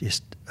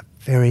 Just a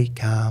very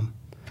calm,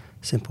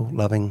 simple,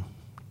 loving,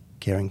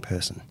 caring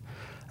person.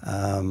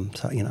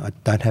 So, I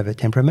don't have a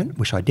temperament,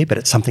 wish I did, but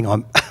it's something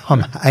I'm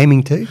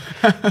aiming to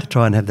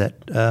try and have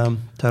that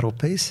total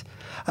peace.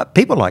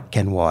 People like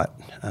Ken Wyatt,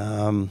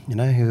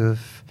 who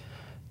have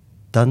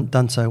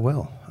done so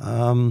well.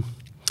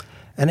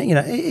 And,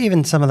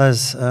 even some of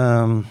those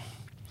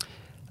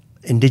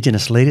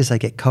Indigenous leaders, they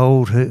get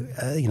called,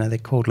 they're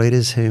called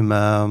leaders whom,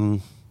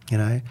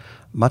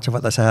 much of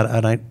what they say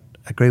I don't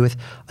agree with.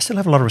 I still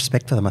have a lot of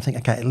respect for them. I think,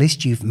 okay, at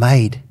least you've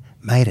made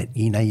it.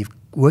 You've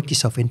worked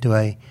yourself into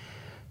a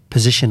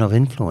position of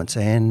influence,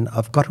 and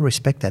I've got to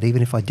respect that,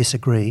 even if I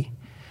disagree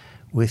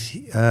with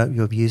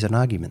your views and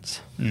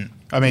arguments.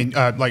 I mean,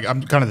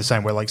 I'm kind of the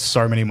same way. Like,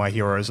 so many of my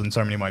heroes and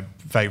so many of my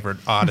favourite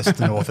artists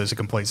and authors are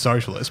complete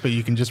socialists, but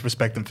you can just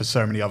respect them for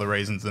so many other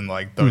reasons than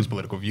those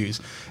political views.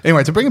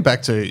 Anyway, to bring it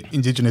back to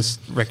Indigenous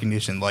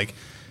recognition,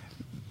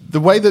 the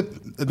way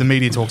that the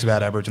media talks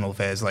about Aboriginal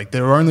affairs,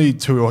 there are only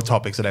two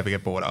topics that ever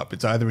get brought up.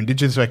 It's either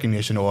Indigenous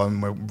recognition or,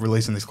 and we're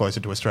releasing this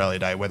closer to Australia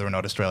Day, whether or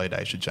not Australia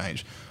Day should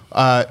change.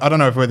 I don't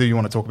know whether you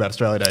want to talk about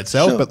Australia Day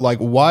itself, Sure. but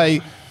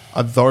why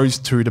are those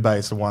two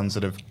debates the ones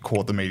that have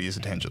caught the media's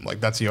attention?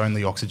 That's the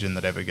only oxygen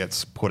that ever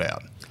gets put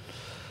out.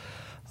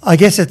 I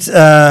guess it's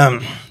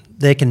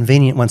they're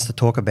convenient ones to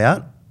talk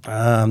about.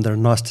 They're a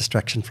nice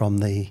distraction from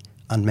the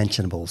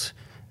unmentionables.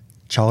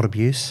 Child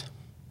abuse,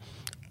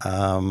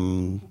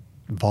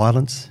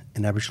 violence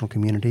in Aboriginal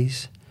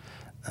communities,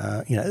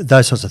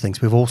 those sorts of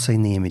things. We've all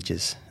seen the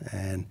images,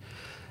 and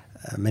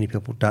many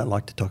people don't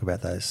like to talk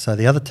about those. So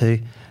the other two,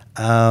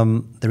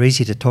 they're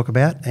easy to talk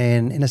about,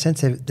 and in a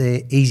sense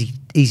they're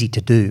easy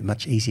to do,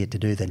 much easier to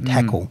do than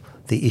tackle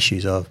the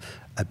issues of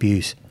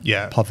abuse,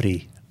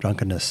 poverty,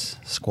 drunkenness,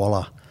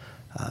 squalor,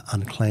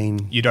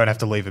 unclean. You don't have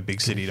to leave a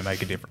big city to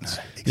make a difference.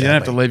 Exactly. You don't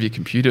have to leave your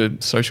computer,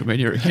 social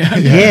media.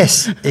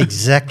 Yes,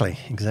 exactly.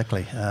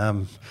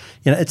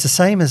 It's the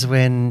same as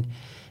when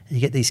you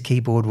get these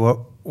keyboard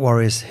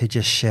warriors who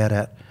just shout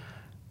out,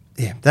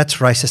 "Yeah, that's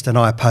racist, and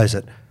I oppose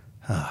it."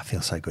 Oh, I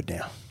feel so good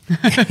now.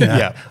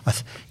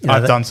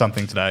 I've done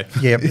something today.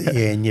 Yeah,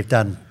 and you've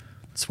done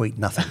sweet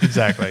nothing.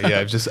 Exactly, yeah.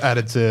 I've just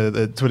added to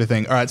the Twitter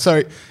thing. All right,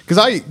 so, because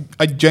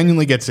I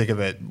genuinely get sick of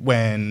it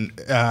when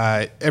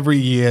every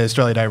year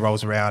Australia Day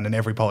rolls around and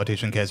every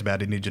politician cares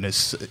about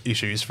Indigenous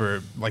issues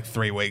for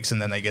 3 weeks,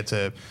 and then they get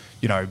to,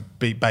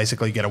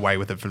 basically get away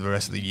with it for the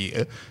rest of the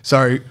year.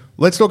 So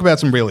let's talk about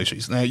some real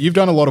issues. Now, you've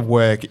done a lot of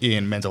work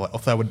in mental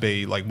health. That would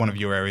be one of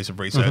your areas of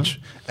research.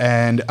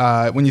 And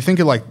when you think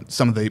of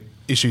some of the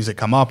issues that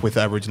come up with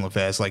Aboriginal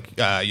affairs,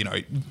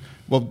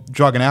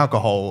 drug and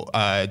alcohol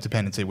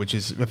dependency, which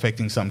is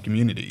affecting some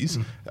communities.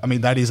 I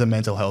mean, that is a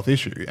mental health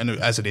issue, and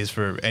as it is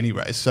for any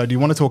race. So do you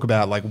want to talk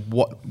about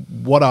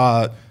what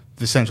are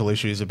the central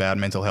issues about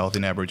mental health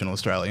in Aboriginal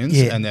Australians,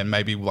 and then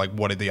maybe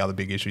what are the other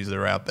big issues that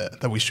are out there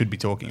that we should be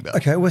talking about?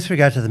 Okay, with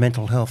regard to the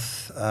mental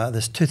health,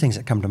 there's two things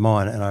that come to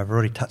mind, and I've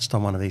already touched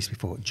on one of these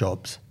before: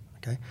 jobs.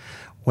 Okay,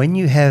 when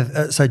you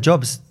have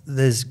jobs,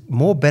 there's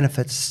more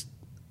benefits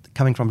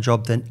coming from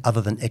job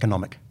other than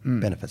economic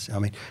benefits. I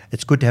mean,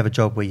 it's good to have a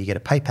job where you get a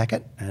pay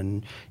packet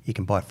and you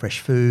can buy fresh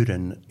food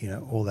and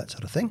all that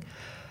sort of thing.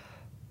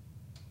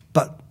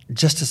 But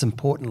just as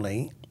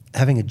importantly,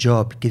 having a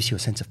job gives you a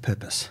sense of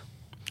purpose.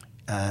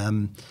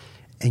 And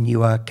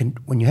you are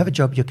when you have a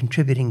job, you're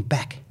contributing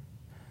back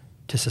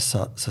to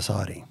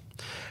society.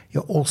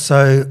 You're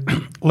also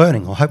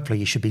learning, or hopefully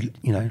you should be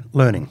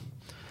learning.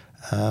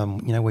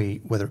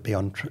 Whether it be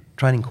on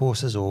training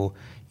courses or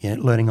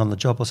learning on the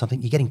job or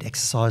something, you're getting to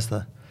exercise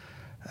the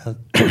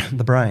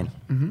brain.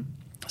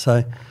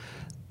 So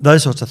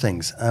those sorts of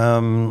things.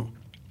 And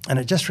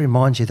it just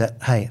reminds you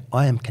that, hey,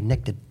 I am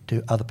connected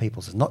to other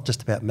people. It's not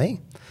just about me,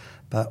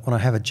 but when I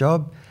have a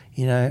job,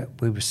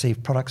 we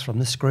receive products from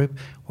this group,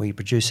 we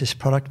produce this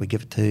product, we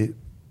give it to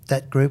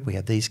that group, we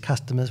have these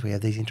customers, we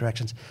have these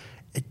interactions.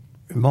 It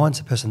reminds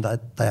the person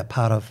that they are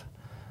part of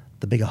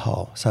the bigger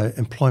whole. So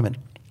employment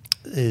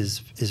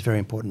is very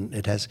important.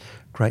 It has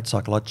great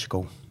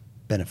psychological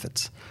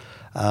benefits.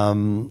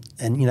 And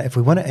if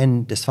we want to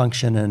end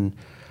dysfunction and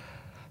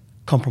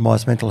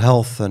compromised mental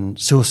health and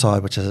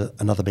suicide, which is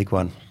another big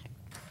one,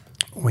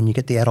 when you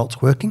get the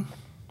adults working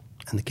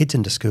and the kids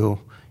into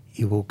school,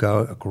 you will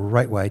go a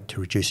great way to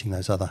reducing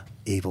those other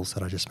evils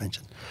that I just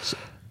mentioned.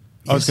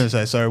 I was going to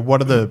say, so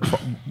what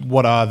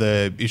are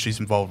the issues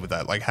involved with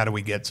that? Like, how do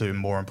we get to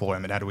more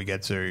employment? How do we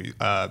get to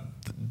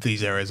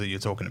these areas that you're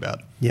talking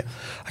about? Yeah.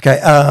 Okay.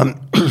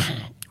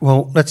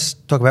 Well, let's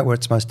talk about where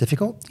it's most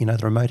difficult, the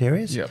remote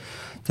areas. Yep.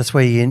 That's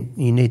where you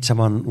need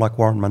someone like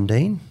Warren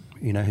Mundine,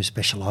 who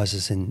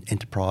specialises in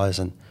enterprise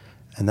and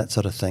that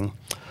sort of thing.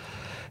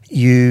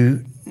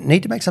 You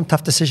need to make some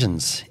tough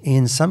decisions.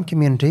 In some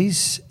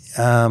communities,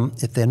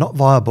 if they're not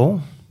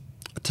viable,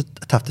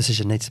 a tough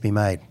decision needs to be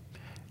made.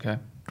 Okay.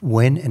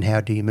 When and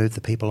how do you move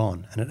the people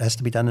on? And it has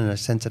to be done in a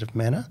sensitive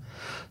manner.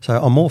 So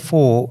I'm all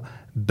for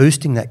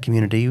boosting that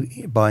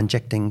community by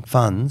injecting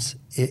funds,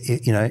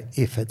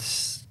 if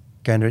it's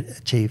going to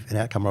achieve an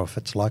outcome or if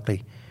it's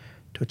likely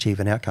to achieve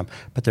an outcome.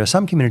 But there are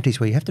some communities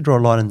where you have to draw a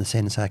line in the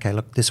sand and say, okay,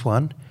 look, this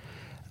one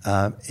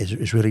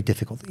is really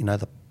difficult.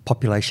 The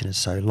population is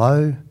so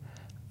low.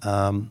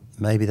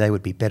 Maybe they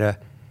would be better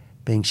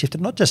being shifted,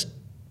 not just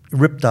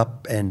ripped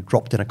up and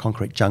dropped in a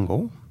concrete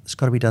jungle. It's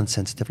got to be done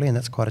sensitively, and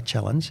that's quite a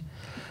challenge.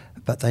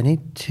 But they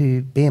need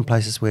to be in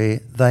places where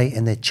they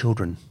and their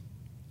children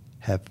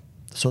have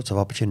the sorts of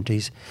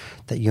opportunities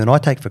that you and I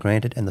take for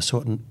granted, and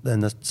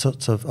the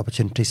sorts of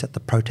opportunities that the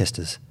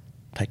protesters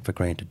take for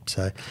granted.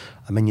 So,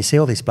 you see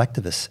all these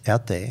blacktivists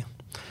out there,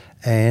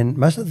 and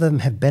most of them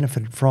have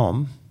benefited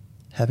from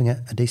having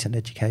a decent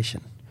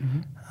education.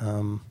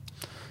 Mm-hmm.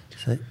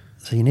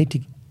 So you need to,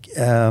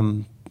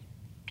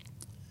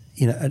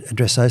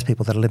 address those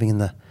people that are living in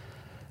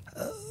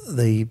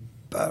the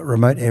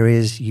remote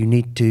areas. You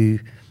need to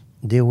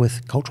deal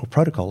with cultural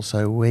protocols.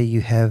 So where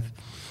you have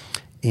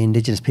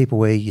Indigenous people,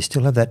 where you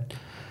still have that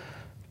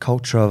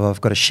culture of I've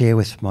got to share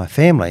with my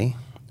family,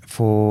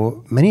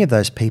 for many of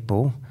those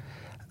people,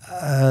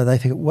 they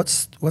think,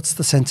 what's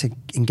the sense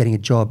in getting a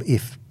job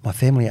if my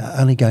family are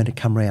only going to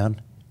come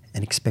round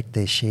and expect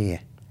their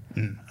share?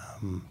 Mm.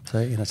 So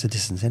it's a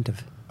disincentive.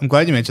 I'm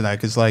glad you mentioned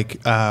that because,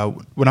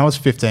 when I was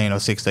 15 or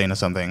 16 or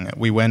something,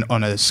 we went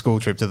on a school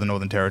trip to the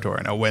Northern Territory,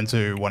 and I went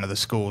to one of the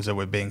schools that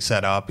were being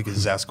set up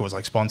because our school was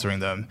sponsoring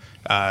them.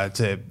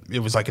 It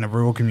was in a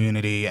rural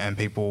community, and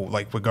people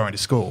were going to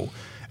school.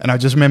 And I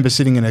just remember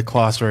sitting in a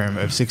classroom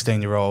of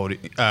 16-year-old,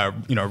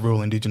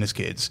 rural Indigenous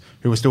kids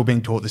who were still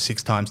being taught the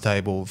 6 times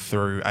table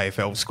through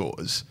AFL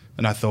scores,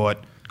 and I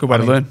thought, good way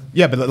to learn.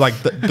 Yeah, but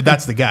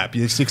that's the gap.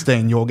 You're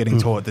 16, you're getting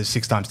taught the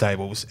 6 times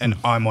tables, and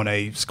I'm on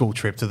a school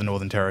trip to the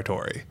Northern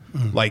Territory.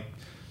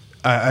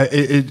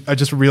 I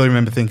just really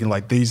remember thinking,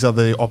 these are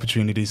the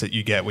opportunities that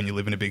you get when you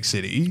live in a big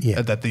city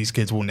that these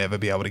kids will never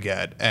be able to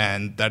get,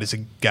 and that is a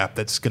gap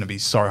that's going to be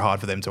so hard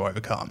for them to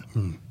overcome.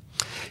 Mm.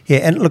 Yeah,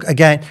 and look,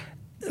 again,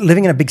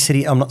 living in a big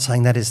city, I'm not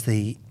saying that is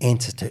the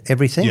answer to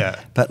everything,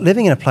 but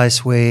living in a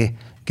place where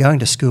going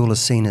to school is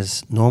seen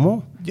as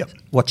normal,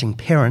 watching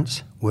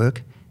parents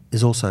work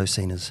is also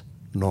seen as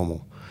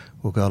normal,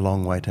 will go a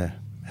long way to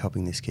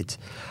helping these kids.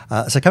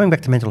 So coming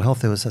back to mental health,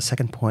 there was a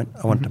second point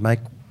I wanted to make,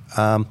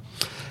 and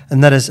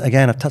that is,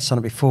 again, I've touched on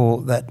it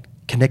before, that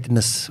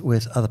connectedness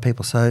with other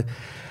people. So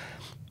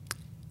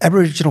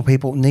Aboriginal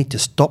people need to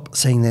stop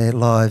seeing their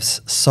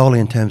lives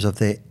solely in terms of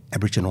their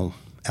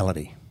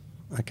Aboriginality,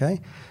 okay?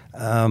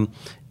 I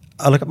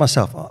look at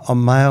myself.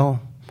 I'm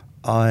male,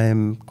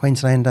 I'm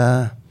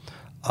Queenslander,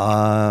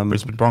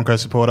 Brisbane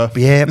Broncos supporter.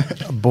 Yeah,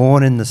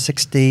 born in the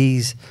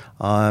 60s.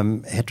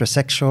 I'm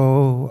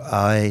heterosexual.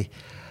 I,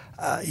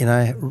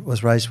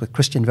 was raised with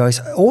Christian values.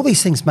 All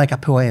these things make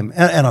up who I am.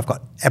 And I've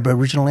got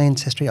Aboriginal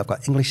ancestry. I've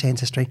got English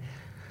ancestry.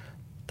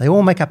 They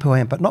all make up who I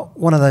am, but not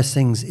one of those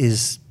things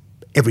is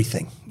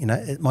everything.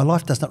 My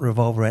life does not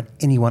revolve around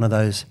any one of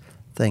those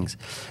things.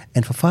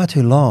 And for far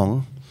too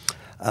long,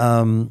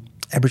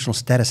 Aboriginal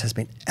status has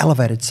been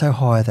elevated so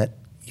high that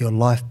your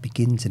life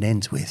begins and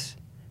ends with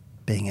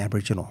being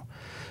Aboriginal.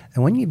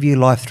 And when you view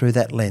life through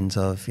that lens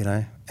of,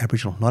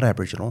 Aboriginal, not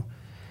Aboriginal,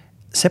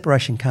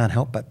 separation can't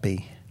help but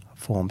be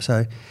formed.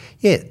 So,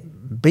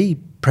 be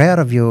proud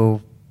of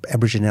your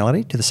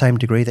Aboriginality to the same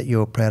degree that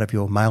you're proud of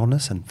your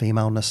maleness and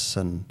femaleness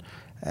and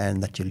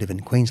that you live in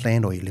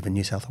Queensland or you live in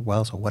New South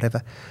Wales or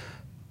whatever.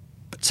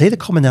 But see the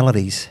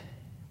commonalities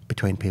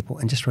between people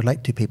and just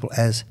relate to people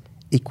as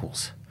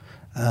equals.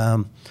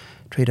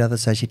 Treat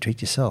others as you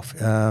treat yourself,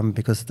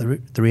 because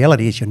the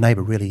reality is your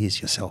neighbour really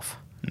is yourself.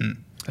 Mm.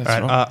 All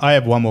right, I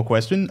have one more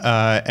question,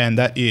 and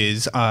that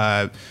is,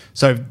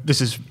 so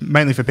this is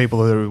mainly for people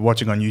who are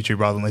watching on YouTube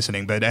rather than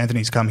listening, but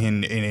Anthony's come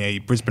in a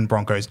Brisbane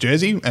Broncos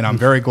jersey, and I'm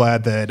very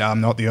glad that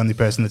I'm not the only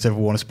person that's ever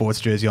worn a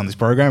sports jersey on this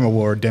program. I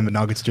wore a Denver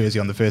Nuggets jersey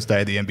on the first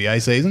day of the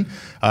NBA season,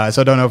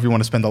 so I don't know if you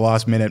want to spend the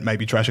last minute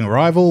maybe trashing a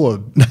rival or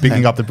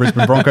picking up the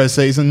Brisbane Broncos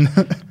season.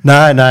 No,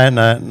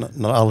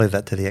 I'll leave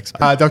that to the expert.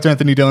 Dr.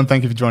 Anthony Dillon,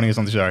 thank you for joining us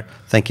on the show.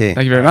 Thank you.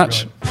 Thank you very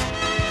much.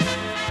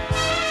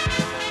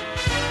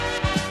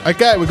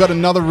 Okay, we've got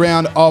another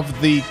round of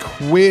the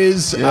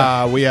quiz.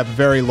 We have a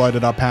very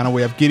loaded up panel.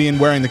 We have Gideon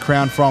wearing the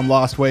crown from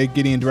last week.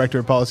 Gideon, Director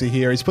of Policy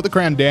here. He's put the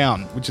crown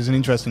down, which is an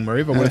interesting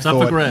move. I would have It's up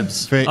thought for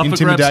grabs. for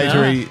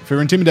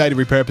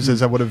intimidatory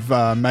purposes, I would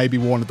have maybe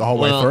worn it the whole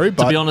way through.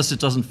 But to be honest, it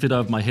doesn't fit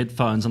over my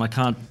headphones, and I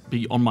can't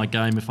be on my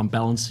game if I'm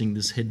balancing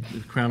this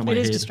crown on my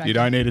head. You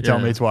don't need to tell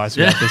me twice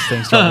about this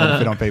thing struggling to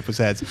fit on people's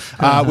heads.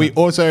 We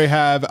also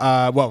have,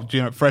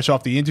 fresh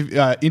off the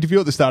interview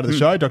at the start of the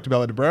show, Dr.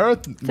 Bella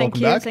Debrera.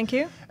 Welcome back. Thank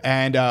you.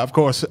 And, of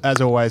course,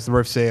 as always, the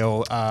Roof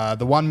Seal,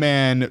 the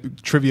one-man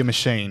trivia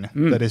machine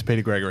that is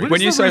Peter Gregory. Where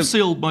does the Roof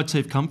Seal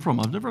motif come from?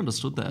 I've never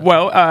understood that.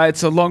 Well,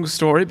 it's a long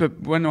story, but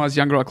when I was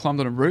younger, I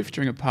climbed on a roof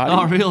during a party.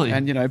 Oh, really?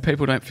 And,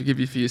 people don't forgive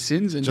you for your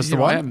sins. And Just the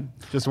here I one? am.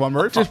 Just the one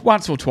roof? Just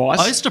once or twice.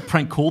 I used to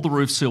prank call the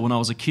Roof Seal when I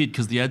was a kid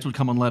because the ads would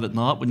come on late at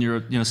night when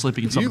you're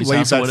sleeping in somebody's leave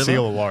house or that whatever.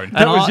 seal alone. And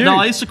That was you.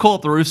 I used to call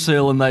up the Roof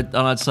Seal and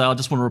I'd say, I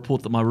just want to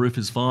report that my roof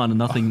is fine and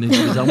nothing needs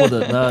to be done with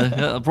it.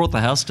 No, I brought the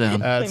house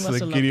down. That's must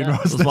the have Gideon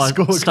loved that. Rosner It was like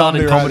School of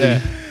starting Comedy.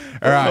 Right comedy.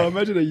 there. All right. Oh,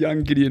 imagine a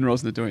young Gideon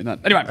Rosner doing that.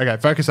 Anyway. Okay,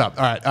 focus up.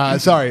 All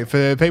right. Sorry,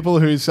 for people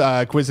whose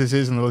quiz this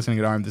is and they're listening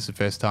at home, this is the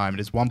first time.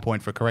 It is 1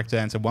 point for a correct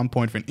answer, 1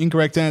 point for an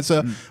incorrect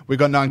answer. We've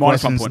got 9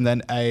 Minus 1 questions point. and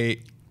then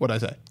a... What did I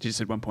say? You just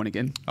said 1 point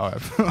again. Oh,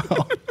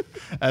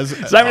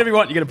 Say whatever you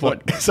want, you get a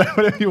point. Say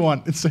whatever you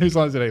want. It's as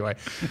long as it anyway.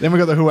 Then we've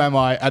got the Who Am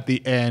I at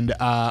the end.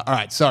 All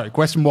right, sorry.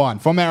 Question 1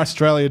 from our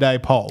Australia Day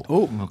poll.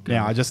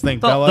 Now, I just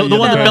think Bella... The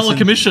one that Bella person-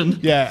 commissioned.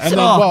 Yeah, and then,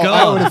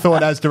 I would have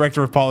thought as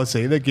Director of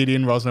Policy that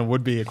Gideon Rosner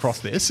would be across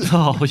this.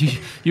 Oh,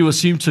 you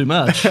assume too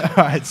much. All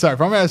right, so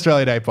from our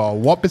Australia Day poll,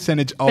 what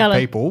percentage of Bella.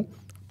 people...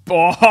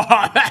 Oh,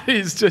 that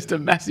is just a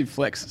massive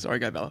flex. Sorry,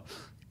 go Bella.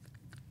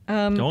 Go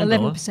on,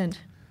 11%.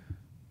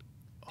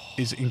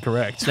 is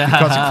incorrect.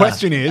 Because the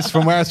question is,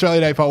 from our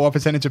Australia Day poll, what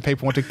percentage of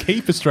people want to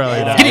keep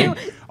Australia Day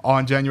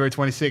on January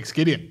 26th?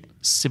 Gideon.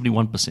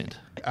 71%.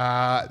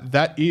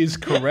 That is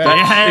correct.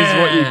 That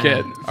is what you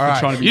get for right.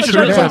 trying to be You should,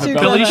 trying really, to be too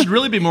Bella, you clever. should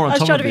really be more on I was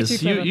top trying of to be this.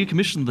 too clever. You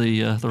commissioned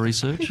the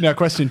research. Now,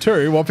 question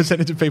 2, what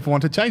percentage of people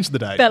want to change the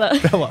date? Bella.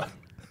 Bella.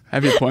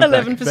 Have your point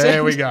 11%. back.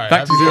 There we go.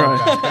 Back to zero.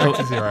 Back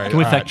to zero. Can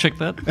we All fact right. check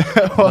that?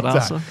 Well that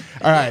answer? done.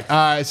 All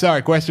right.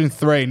 Sorry, question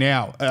 3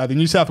 now. The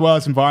New South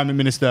Wales Environment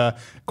Minister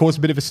caused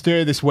a bit of a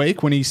stir this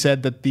week when he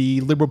said that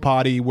the Liberal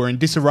Party were in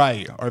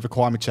disarray over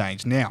climate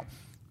change. Now,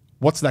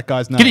 what's that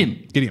guy's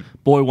name? Gideon.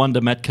 Boy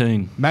wonder Matt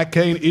Keane. Matt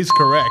Keane is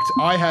correct.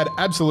 I had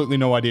absolutely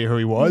no idea who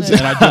he was,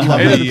 and I did love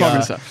He's the the Prime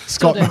Minister.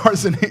 Scott Still do.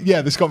 Morrison.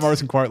 Yeah, the Scott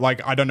Morrison quote.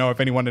 Like, I don't know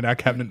if anyone in our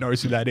cabinet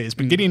knows who that is,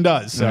 but Gideon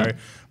does. So,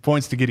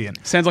 points to Gideon.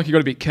 Sounds like you got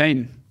to be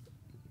keen.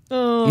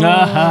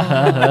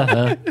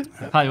 Hi-oh.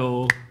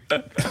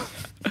 There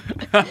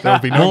will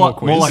be no more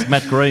quiz. More like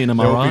Matt Green, am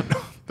I There will right? be-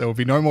 there will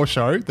be no more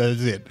show. That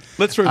is it.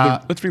 Let's bring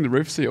the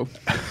roof seal.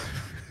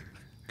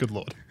 Good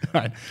lord. All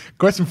right.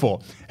 Question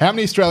 4. How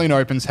many Australian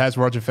Opens has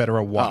Roger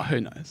Federer won? Oh,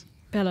 who knows?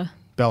 Bella.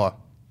 Bella.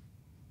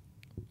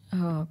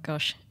 Oh,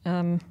 gosh.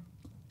 10.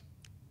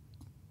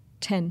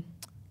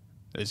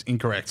 That is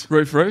incorrect.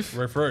 Roof.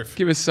 Roof.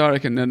 Give us, I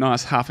reckon, a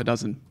nice half a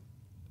dozen.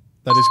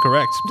 That is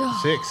correct. I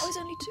 6. was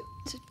only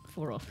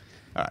 4 off.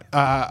 All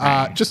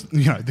right. Just,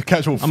 the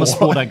casual 4. I'm a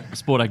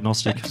sport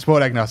agnostic.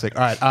 Sport agnostic.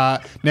 All right.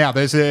 Now,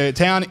 there's a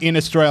town in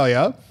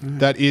Australia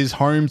that is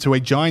home to a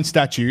giant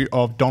statue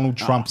of Donald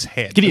Trump's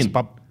head. Gideon.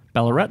 This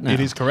Ballarat now. It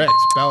is correct.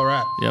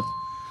 Ballarat. Yep.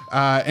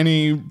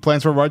 Any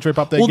plans for a road trip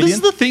up there, Well, Gideon?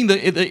 this is the thing that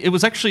it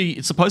was actually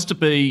it's supposed to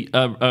be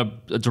a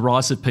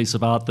derisive piece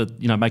of art that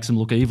makes him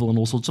look evil and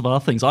all sorts of other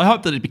things. I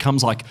hope that it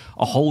becomes like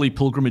a holy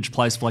pilgrimage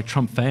place for like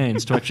Trump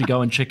fans to actually go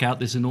and check out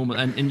this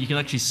enormous and you can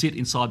actually sit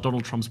inside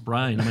Donald Trump's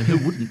brain. I mean,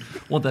 who wouldn't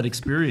want that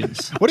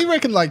experience? What do you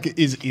reckon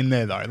is in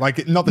there though?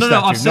 Like not the No,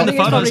 statue. I've seen the think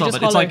it's photos probably of just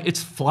it. It's hollow. like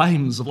it's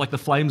flames of like the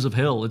flames of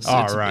hell. It's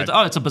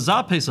a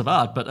bizarre piece of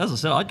art. But as I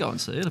said, I'd go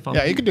and see it if I'm.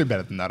 Yeah, you could do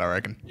better than that, I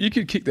reckon. You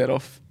could kick that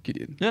off,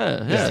 Gideon.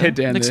 Yeah. Just head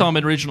down Next there. time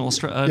in regional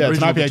Australia. Yeah,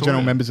 it's an IPA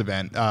General Members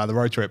event, the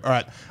road trip. All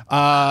right.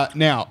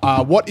 Now,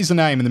 what is the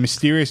name of the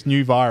mysterious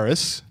new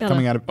virus Bella.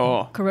 coming out of...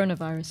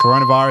 Coronavirus.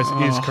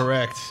 Coronavirus is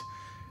correct.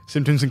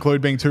 Symptoms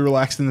include being too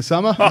relaxed in the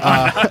summer.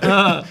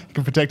 You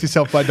can protect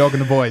yourself by dogging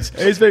the boys.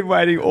 He's been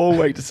waiting all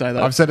week to say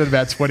that. I've said it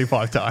about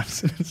 25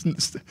 times.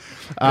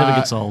 Never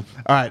gets old.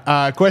 All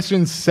right.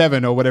 Question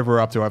 7 or whatever we're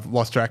up to. I've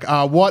lost track.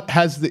 What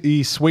has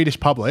the Swedish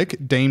public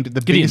deemed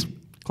the biggest...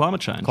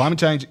 Climate change. Climate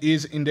change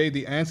is indeed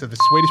the answer. The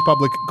Swedish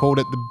public called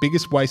it the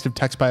biggest waste of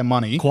taxpayer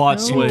money Quiet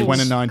in Swedes.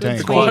 2019.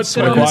 Good Quiet Swedes.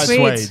 Good on the Quiet Swedes.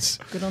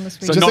 Swedes. Good on the So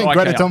Swedes. Just not think like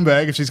Greta our-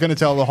 Thunberg, if she's going to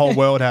tell the whole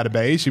world how to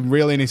be, she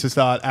really needs to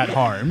start at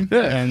home.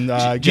 And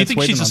Do you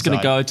think she's just going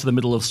to go to the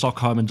middle of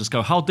Stockholm and just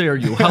go, how dare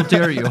you, how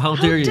dare you, how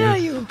dare you, dare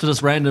you? to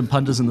just random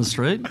punters in the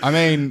street? I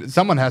mean,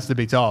 someone has to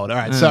be told. All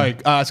right, so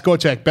score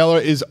check.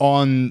 Bella is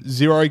on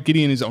 0,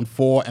 Gideon is on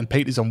 4, and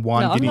Pete is on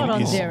 1. No, I'm Gideon not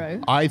on is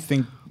 0. I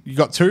think you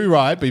got 2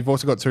 right, but you've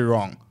also got 2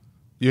 wrong.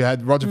 You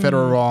had Roger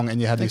Federer wrong, and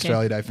you had the Okay.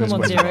 Australia Day first I'm on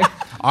West 0. wrong.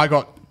 I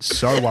got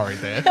so worried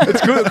there.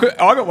 It's good.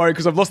 I got worried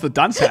because I've lost the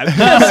dunce hat.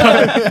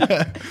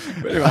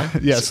 But anyway,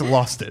 Yes,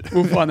 lost it.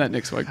 we'll find that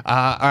next week.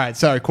 All right,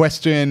 so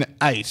question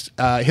 8.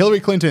 Hillary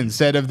Clinton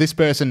said of this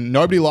person,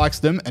 nobody likes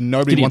them and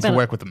nobody Gideon. wants to Bella.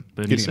 work with them.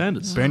 Bernie Gideon.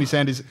 Sanders. Bernie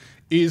Sanders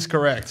is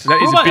correct.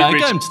 That is Well, a bit my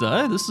rich. game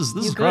today. This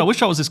is great. I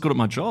wish I was this good at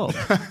my job.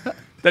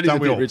 That is Don't a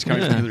we bit all? rich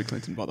coming from Hillary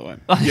Clinton, by the way.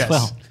 Yes.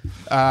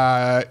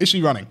 Well, Is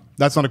she running?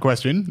 That's not a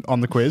question on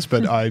the quiz,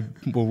 but I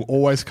will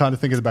always kind of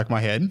think in the back of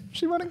my head, is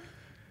she running?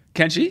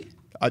 Can she?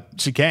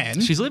 She can.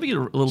 she's leaving it a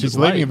little bit She's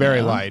late. leaving it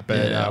very now. late, but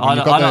Yeah, when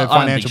you've got the I don't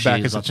financial think she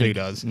backers is, I that she think.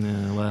 does.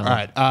 Yeah, well. All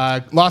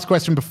right. Last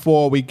question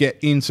before we get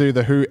into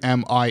the Who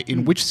Am I?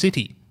 In which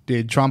city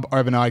did Trump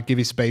overnight give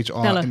his speech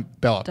on?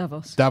 Bella.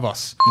 Davos.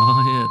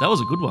 Oh, yeah, that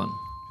was a good one.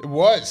 It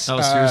was. That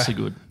was seriously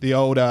good. The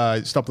old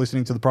stop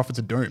listening to the prophets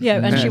of doom. Yeah,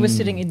 and she was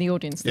sitting in the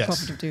audience, the Yes.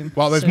 prophet of doom.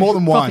 Well, there's So- more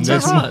than one.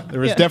 Prophetess.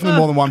 There is Yeah. definitely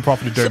more than one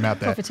prophet of doom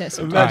out there. Prophetess.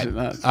 Imagine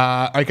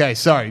that. Okay,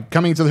 so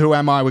coming to the Who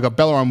Am I, we got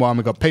Bella on 1,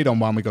 we got Pete on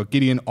 1, we got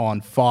Gideon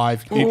on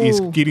 5. It is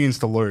Gideon's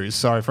to lose.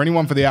 So for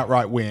anyone for the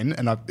outright win,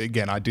 and I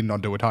did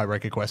not do a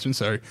tiebreaker question,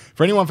 so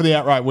for anyone for the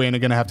outright win, are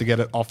going to have to get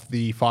it off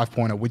the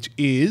 5-pointer, which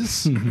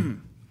is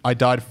I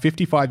died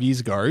 55 years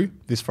ago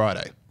this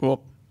Friday.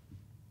 Well,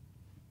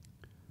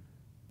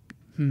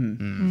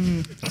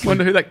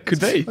 wonder who that could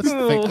be.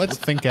 Let's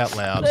think out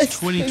loud.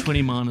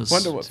 2020 minus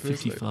Wonder what's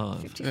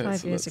 55.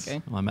 55 years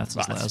ago. My maths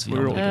is lousy.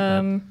 we're I'm all-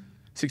 gonna get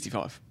that.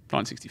 65.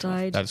 965.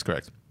 Died. That is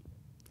correct.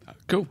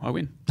 Cool, I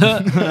win.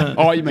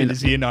 Oh, you mean It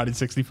is year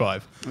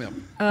 1965. Yeah.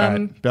 All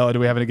right, Bella, do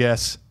we have any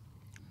guess?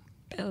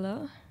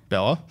 Bella.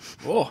 Bella?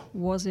 Oh,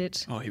 Was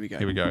it? oh, here we go.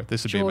 Here we go.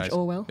 This would be George amazing.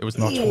 Orwell? It was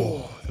not. It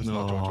was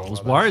not George I Orwell.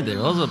 was worried there.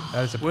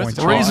 That is a Where's point.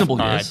 the to reasonable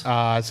five. guess? All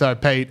right, so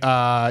Pete,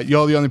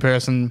 you're the only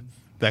person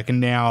that can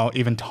now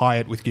even tie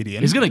it with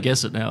Gideon. He's going to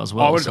guess it now as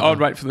well. I would so-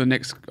 wait for the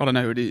next. I don't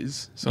know who it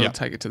is, so Yeah. I'll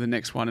take it to the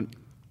next one and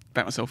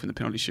back myself in the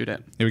penalty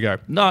shootout. Here we go.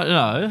 No.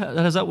 How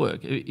does that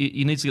work?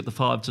 You need to get the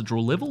 5 to draw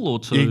level or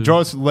to... He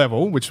draws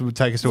level, which would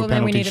take us to Well, a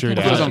then we penalty need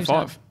a shootout. penalty He's Yeah.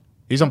 on 5.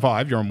 He's on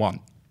 5, you're on 1.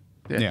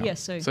 Yeah. Yes,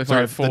 so- if So I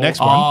go the 4, next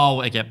one.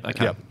 Oh, okay.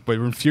 Yeah,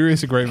 we're in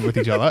furious agreement with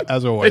each other,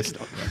 as always. It's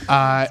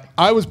not-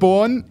 I was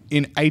born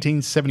in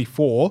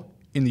 1874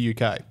 in the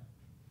UK.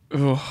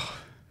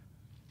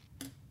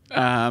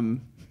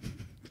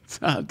 it's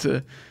hard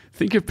to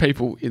think of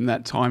people in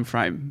that time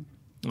frame.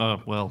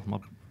 Oh, well,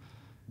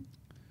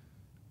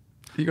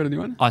 You got a new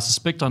one? I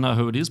suspect I know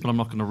who it is, but I'm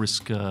not going to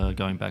risk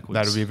going backwards.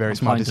 That would be a very I'm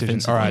smart playing decision.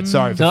 defensively. All right,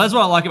 sorry. So that's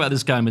what I like about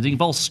this game. It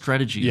involves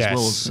strategy Yes.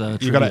 as well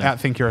as You've got to trivia.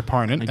 outthink your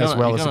opponent You as gotta-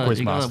 well you as the gotta- quiz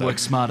you gotta master. work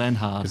smart and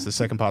hard. Because the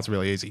second part's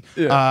really easy.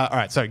 Yeah. All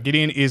right, so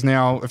Gideon is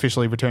now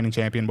officially returning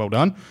champion. Well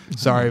done.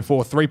 So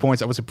for 3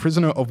 points, I was a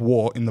prisoner of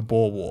war in the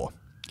Boer War.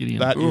 Gideon.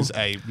 That is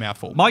a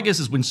mouthful. My guess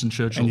is Winston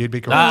Churchill. And you'd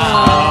be correct.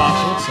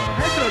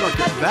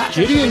 That.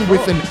 Gideon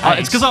with an 8.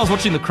 It's because I was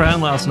watching The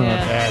Crown last night.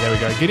 Yeah, there we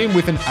go. Gideon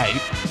with an 8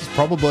 is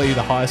probably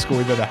the highest score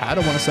we've ever had,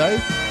 I want to say.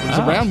 It was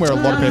around where a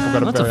lot of people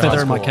got a That's a very feather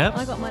high in my score. cap.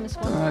 I got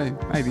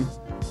 -1. Maybe.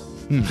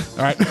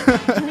 All right.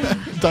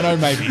 Don't know,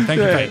 maybe. Thank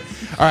you, Yeah. Pete.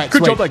 All right, Good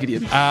sweet. job, though,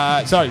 Gideon.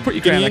 So, Put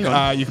your crown Gideon, back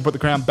on. you can put the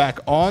crown back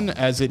on,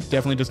 as it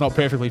definitely does not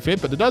perfectly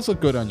fit, but it does look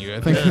good on you.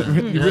 I think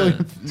you really...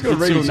 It's got a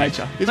regal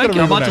nature. It's Thank got a you.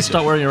 I regal might just nature.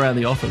 start wearing it around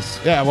the office.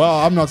 Yeah, well,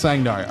 I'm not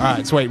saying no. All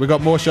right, sweet. We've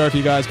got more show for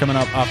you guys coming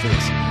up after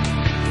this.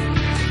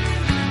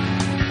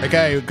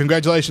 Okay,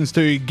 congratulations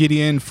to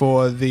Gideon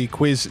for the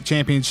quiz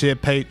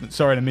championship. Pete,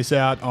 sorry to miss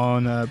out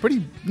on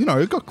pretty,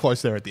 it got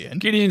close there at the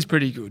end. Gideon's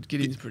pretty good.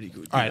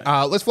 All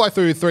right, let's fly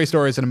through 3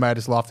 stories that have made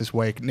us laugh this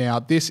week. Now,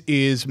 this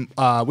is, we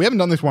haven't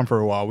done this one for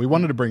a while. We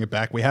wanted to bring it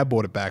back. We have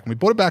brought it back, and we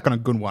brought it back on a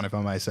good one, if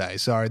I may say.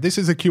 So this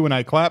is a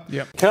Q&A clap.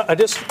 Yep.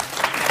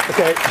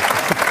 Okay.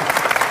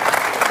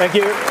 Thank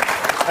you.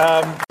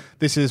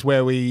 This is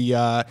where we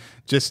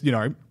just,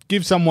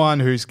 give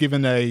someone who's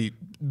given a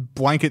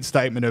blanket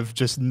statement of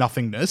just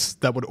nothingness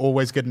that would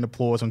always get an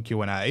applause on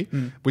Q&A.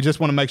 We just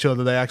want to make sure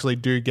that they actually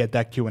do get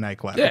that Q&A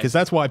clap, Yeah. because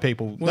that's why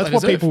people Well, that's they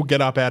what deserve. people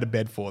get up out of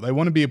bed for. They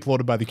want to be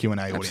applauded by the Q&A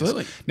audience.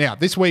 Absolutely. Now,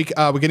 this week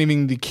we're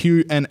giving the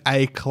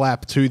Q&A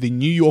clap to the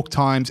New York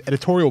Times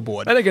editorial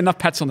board. They don't get enough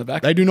pats on the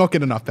back. They do not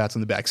get enough pats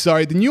on the back.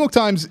 So the New York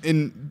Times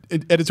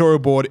editorial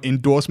board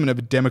endorsement of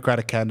a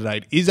Democratic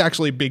candidate is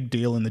actually a big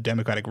deal in the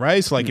Democratic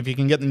race. Like if you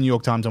can get the New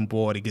York Times on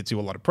board, it gets you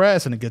a lot of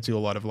press and it gets you a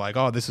lot of like,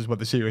 oh, this is what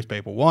the serious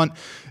people want.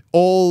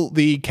 All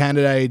the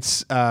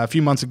candidates a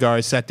few months ago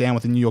sat down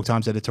with the New York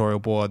Times editorial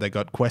board. They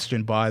got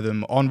questioned by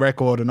them on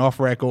record and off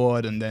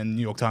record, and then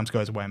New York Times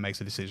goes away and makes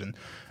a decision.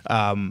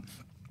 And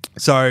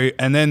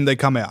then they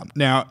come out.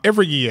 Now,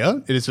 every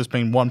year, it has just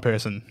been one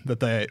person that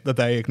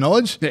they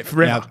acknowledge. Yeah,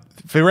 forever. Now,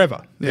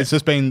 forever. Yeah. It's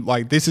just been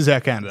like, this is our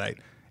candidate.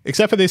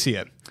 Except for this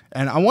year.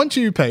 And I want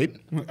you, Pete,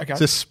 Okay.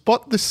 to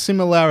spot the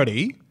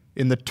similarity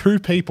in the 2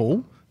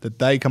 people that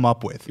they come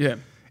up with. Yeah.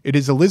 It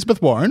is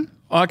Elizabeth Warren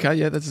Okay,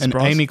 yeah, that's a and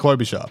surprise. Amy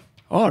Klobuchar.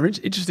 Oh,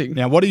 interesting.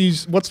 Now, what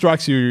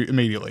strikes you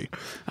immediately?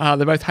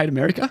 They both hate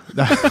America.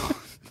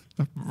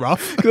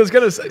 Rough? Because I was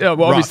going to say, yeah,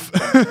 well, Rough.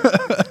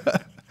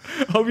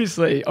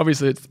 obviously,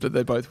 it's that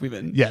they're both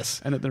women.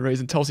 Yes. And that the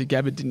reason Tulsi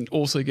Gabbard didn't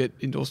also get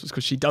endorsements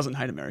because she doesn't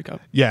hate America.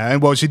 Yeah, and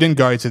well, she didn't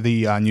go to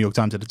the New York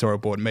Times editorial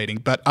board meeting,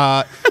 but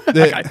yeah,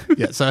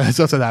 so it's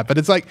also that. But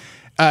it's like,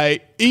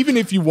 even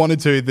if you wanted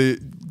to,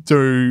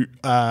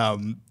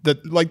 that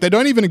like they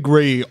don't even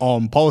agree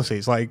on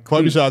policies. Like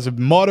Klobuchar's a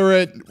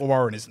moderate,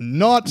 Warren is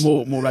not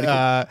More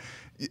radical.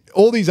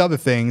 all these other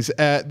things,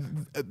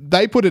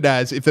 they put it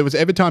as if there was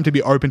ever time to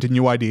be open to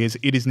new ideas,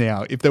 it is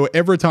now. If there were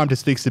ever a time to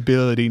seek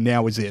stability,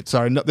 now is it.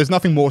 So there's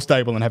nothing more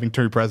stable than having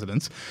two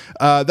presidents.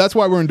 That's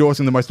why we're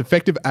endorsing the most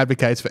effective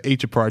advocates for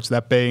each approach,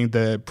 that being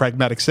the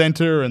pragmatic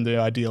centre and the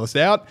idealist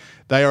out.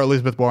 They are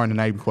Elizabeth Warren and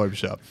Amy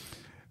Klobuchar.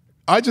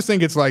 I just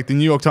think it's like the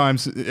New York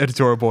Times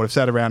editorial board have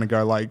sat around and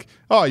go like,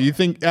 oh, you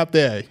think out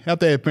there,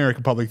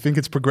 American public, think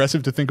it's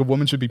progressive to think a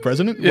woman should be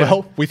president? Yeah.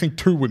 Well, we think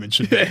two women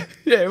should be.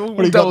 Yeah,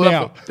 we'll double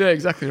up. Yeah,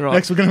 exactly right.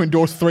 Next, we're going to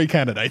endorse 3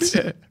 candidates.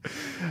 Yeah.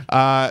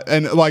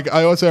 And like,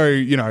 I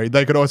also,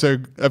 they could also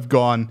have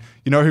gone,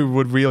 who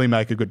would really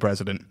make a good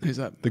president? Who's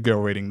that? The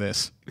girl reading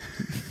this.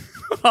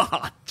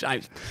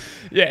 James.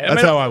 Yeah,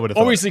 that's how I would have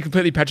thought. Obviously,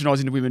 completely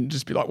patronising to women,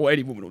 just be like, well,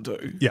 any woman will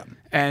do. Yeah.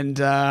 And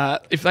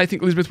if they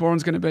think Elizabeth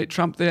Warren's going to beat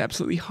Trump, they're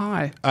absolutely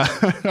high. All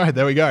right,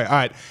 there we go. All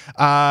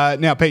right.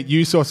 Now, Pete,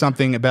 you saw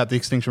something about the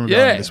Extinction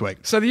Rebellion this week.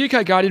 So the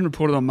UK Guardian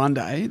reported on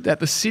Monday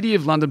that the City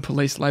of London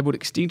Police labelled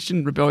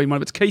Extinction Rebellion one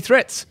of its key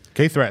threats.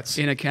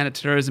 In a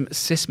counter-terrorism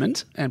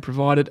assessment, and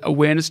provided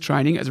awareness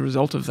training as a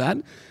result of that.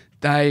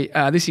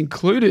 This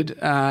included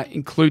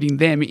including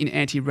them in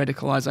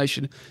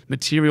anti-radicalisation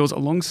materials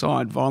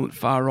alongside violent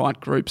far-right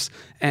groups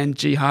and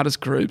jihadist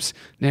groups.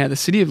 Now, the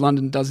City of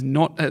London does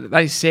not,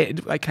 they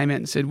came out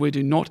and said, we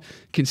do not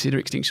consider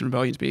Extinction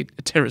Rebellion to be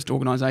a terrorist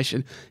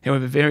organisation.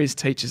 However, various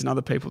teachers and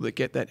other people that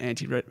get that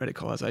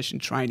anti-radicalisation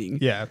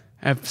training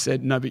have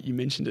said, no, but you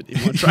mentioned it in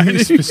my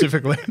training.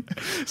 Specifically.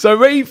 So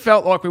we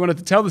felt like we wanted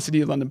to tell the City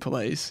of London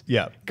Police,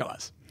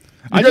 guys,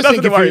 I just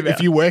think if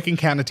you work in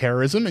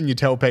counter-terrorism and you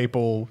tell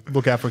people,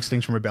 look out for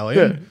Extinction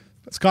Rebellion,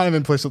 it's kind of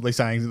implicitly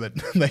saying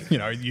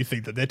that you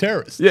think that they're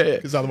terrorists. Yeah.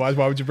 Because otherwise,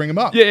 why would you bring them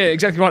up? Yeah,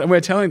 exactly right. And we're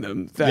telling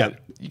them that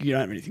you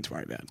don't have anything to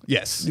worry about.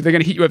 Yes. They're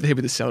going to hit you over the head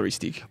with a celery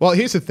stick. Well,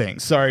 here's the thing.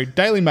 So,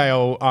 Daily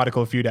Mail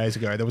article a few days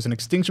ago, there was an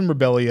Extinction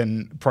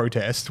Rebellion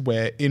protest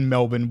in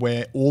Melbourne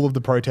where all of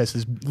the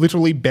protesters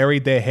literally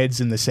buried their heads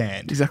in the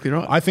sand. Exactly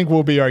right. I think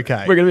we'll be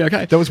okay. We're going to be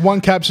okay. There was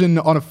one caption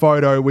on a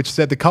photo which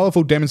said the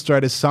colourful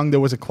demonstrators sung there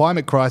was a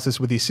climate crisis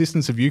with the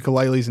assistance of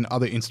ukuleles and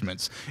other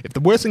instruments. If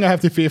the worst thing I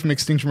have to fear from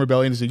Extinction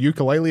Rebellion is a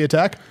ukulele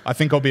attack, I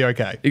think I'll be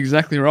okay.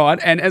 Exactly right.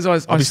 And as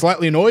I'll be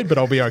slightly annoyed, but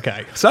I'll be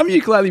okay. Some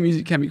ukulele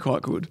music can be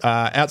quite good.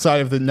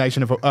 Outside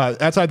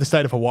the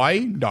state of Hawaii,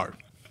 no.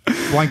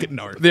 Blanket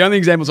no. The only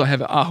examples I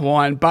have are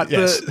Hawaiian. But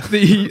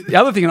the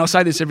other thing, and I'll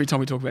say this every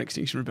time we talk about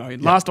Extinction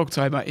Rebellion, last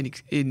October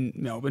in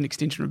Melbourne,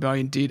 Extinction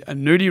Rebellion did a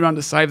nudie run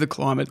to save the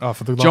climate. Oh,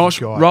 for the love Josh,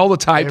 of God. roll the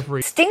tape.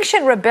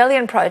 Extinction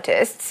Rebellion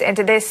protests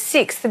entered their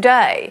 6th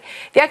day.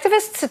 The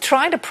activists are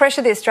trying to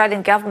pressure the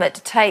Australian government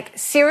to take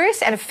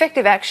serious and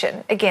effective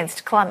action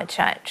against climate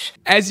change.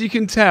 As you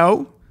can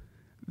tell,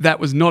 that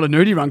was not a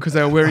nudie run because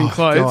they were wearing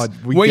clothes.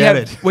 God, we get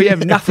it. We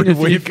have nothing to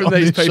fear from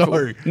these people.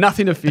 Show.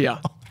 Nothing to fear.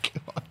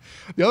 God.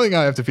 The only thing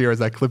I have to fear is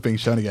that clip being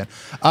shown again.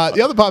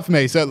 The other part for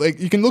me, so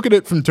you can look at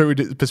it from two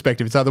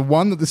perspectives. It's either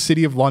one that the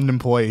City of London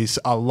police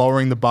are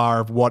lowering the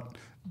bar of what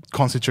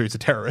constitutes a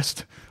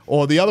terrorist,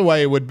 or the other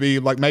way would be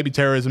like maybe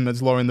terrorism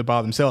is lowering the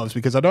bar themselves,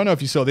 because I don't know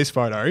if you saw this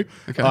photo,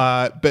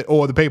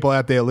 or the people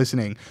out there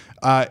listening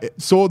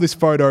saw this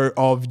photo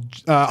of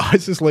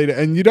ISIS leader,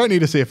 and you don't need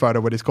to see a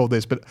photo what is called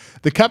this, but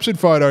the captured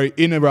photo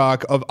in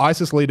Iraq of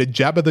ISIS leader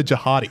Jabba the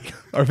Jihadi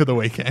over the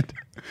weekend.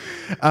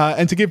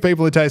 And to give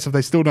people a taste, if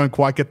they still don't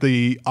quite get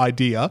the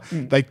idea,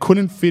 they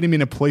couldn't fit him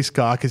in a police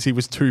car because he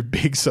was too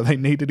big, so they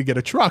needed to get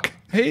a truck.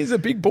 He's a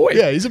big boy.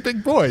 Yeah, he's a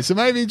big boy. So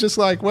maybe just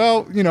like,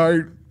 well,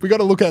 we got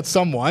to look at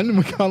someone.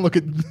 We can't look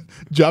at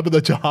Jabba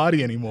the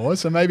Jihadi anymore.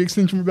 So maybe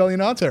Extinction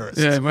Rebellion are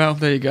terrorists. Yeah, well,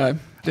 there you go.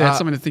 Yeah,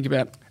 something to think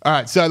about. All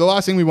right, so the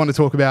last thing we want to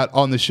talk about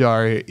on the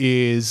show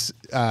is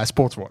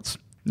sports awards.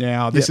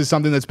 Now, this is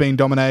something that's been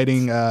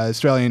dominating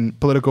Australian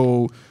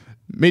political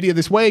media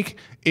this week.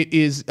 It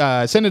is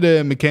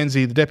Senator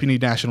Mackenzie, the Deputy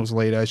Nationals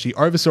leader. She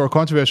oversaw a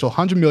controversial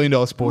 $100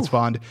 million sports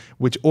fund,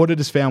 which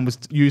auditors found was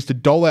used to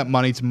dole out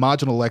money to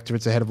marginal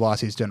electorates ahead of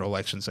last year's general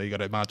election. So you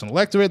got a marginal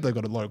electorate, they've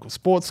got a local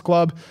sports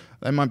club,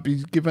 they might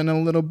be given a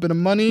little bit of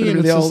money. And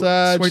it's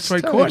just,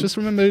 sweet coin. Just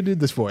remember who did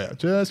this for you.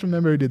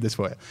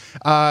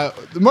 The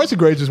most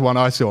egregious one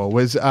I saw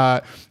was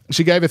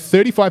she gave a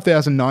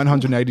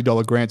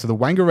 $35,980 grant to the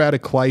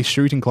Wangaratta Clay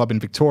Shooting Club in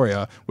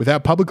Victoria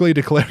without publicly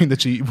declaring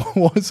that she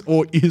was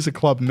or is a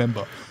club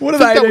member. What do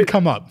that would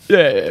come up?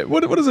 Yeah.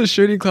 What does a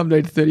shooting club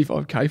need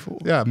 $35K for?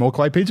 Yeah, more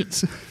clay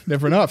pigeons.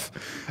 Never enough.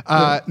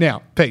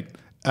 Now, Pete,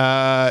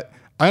 I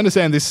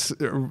understand this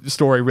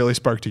story really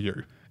spoke to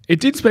you. It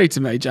did speak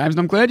to me, James, and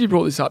I'm glad you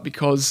brought this up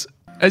because,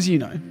 as you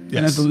know, and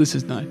as the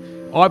listeners know,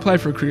 I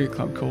played for a cricket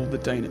club called the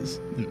Deaners.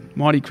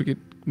 Mighty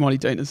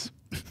Deaners.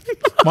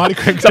 Mighty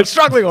Cricket. So I'm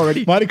struggling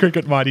already. Mighty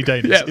Cricket, Mighty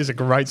Deaners is a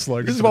great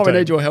slogan. This is why we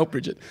need your help,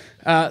 Bridget.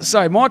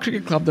 So my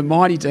cricket club, the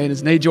Mighty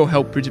Deaners, need your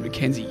help, Bridget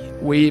Mackenzie.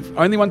 We've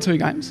only won 2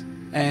 games.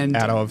 And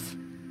out of?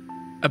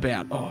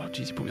 About,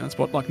 you put me on the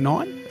spot, like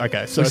 9.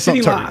 Okay, so it's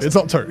not 2. It's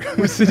not 2.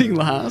 We're sitting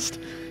last.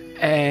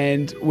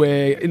 and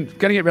we're going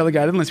to get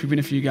relegated unless we win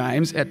a few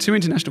games. Our 2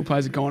 international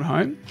players have gone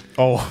home.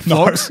 Oh,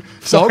 Fox. no.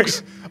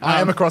 Fox. I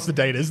am across the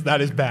daters.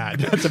 That is bad.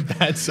 That's a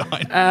bad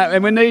sign.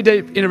 And we're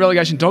knee-deep in a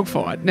relegation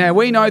dogfight. Now,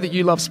 we know that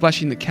you love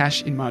splashing the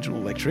cash in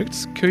marginal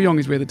electorates. Kooyong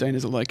is where the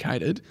Deaners are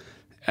located.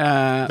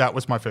 That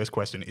was my first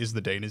question. Is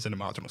the Deaners in a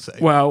marginal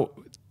seat? Well,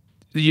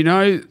 you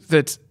know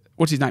that...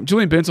 What's his name?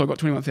 Julian Burnside got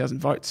 21,000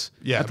 votes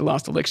at the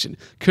last election.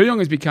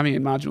 Kooyong is becoming a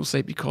marginal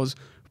seat because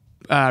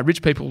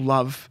rich people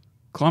love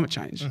climate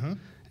change. Mm-hmm.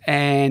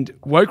 And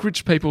woke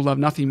rich people love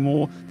nothing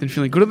more than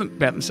feeling good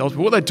about themselves.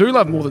 But what they do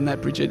love more than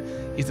that, Bridget,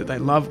 is that they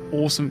love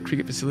awesome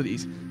cricket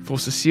facilities for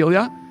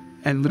Cecilia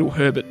and little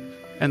Herbert.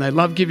 And they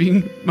love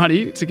giving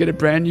money to get a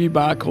brand new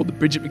bar called the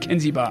Bridget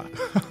McKenzie Bar.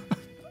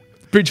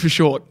 Bridge for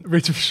short.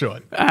 Bridge for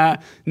short. Now,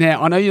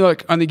 I know you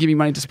like only giving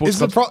money to sports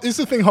clubs. Is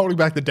the thing holding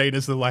back the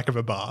Deaners the lack of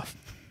a bar?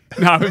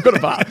 No, we've got a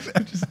bar.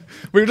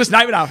 We'll just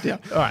name it after you.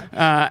 All right.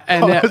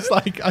 And it's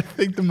like, I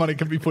think the money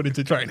can be put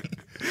into training.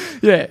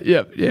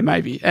 Yeah,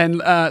 maybe.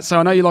 And so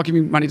I know you like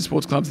giving money to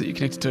sports clubs that you're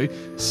connected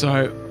to.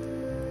 So,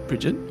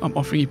 Bridget, I'm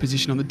offering you a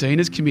position on the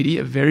Deaners Committee,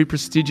 a very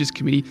prestigious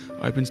committee,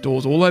 opens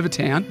doors all over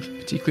town,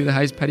 particularly the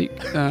Hayes Paddock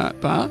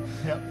Bar.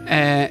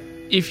 Yep.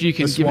 If you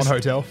can give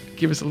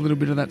us a little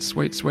bit of that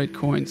sweet, sweet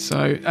coin.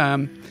 So,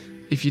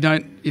 if you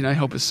don't,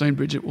 help us soon,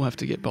 Bridget, we'll have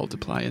to get Bolt to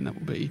play, and that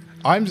will be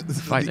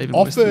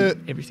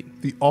everything.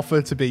 The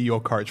offer to be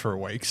your coach for a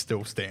week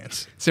still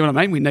stands. See what I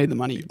mean? We need the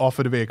money. The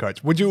offer to be a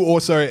coach. Would you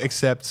also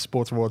accept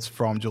sports awards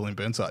from Julian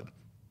Burnside?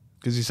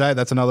 Because you say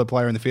that's another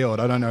player in the field.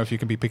 I don't know if you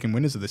can be picking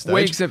winners at this stage.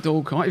 We accept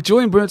all kinds. If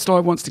Julian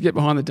Burnside wants to get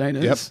behind the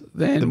Deaners,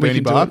 then we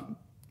can do it.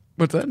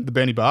 What's that? The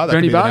Bernie Bar.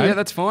 Bernie Bar, yeah,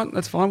 that's fine.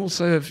 That's fine. We'll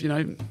serve,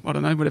 I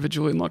don't know, whatever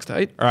Julian likes to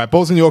eat. All right,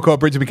 balls in your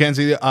court, Bridget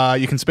McKenzie.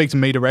 You can speak to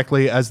me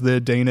directly as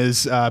the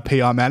Deaners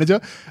PR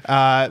manager.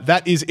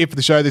 That is it for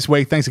the show this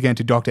week. Thanks again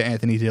to Dr.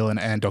 Anthony Dillon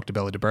and Dr.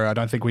 Bella DeBrew. I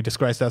don't think we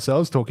disgraced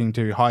ourselves talking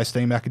to high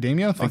esteem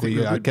academia. I think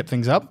we kept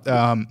things up.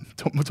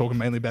 We're talking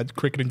mainly about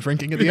cricket and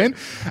drinking at the end.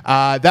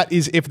 That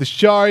is it for the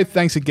show.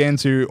 Thanks again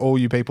to all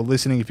you people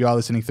listening. If you are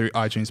listening through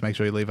iTunes, make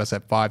sure you leave us a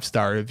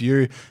 5-star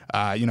review.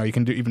 You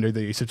can even do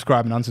the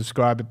subscribe and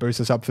unsubscribe. It boosts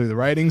us up through the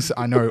ratings.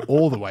 I know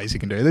all the ways you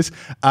can do this.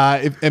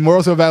 And we're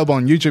also available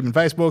on YouTube and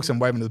Facebook, so I'm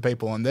waving to the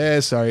people on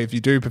there. So if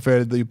you do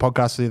prefer the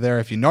podcast through there,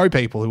 if you know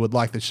people who would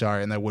like the show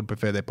and they would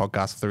prefer their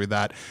podcast through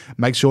that,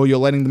 make sure you're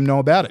letting them know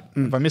about it.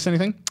 If I miss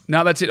anything?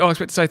 No, that's it. I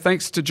expect to say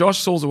thanks to Josh.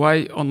 Saul's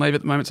away on leave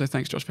at the moment, so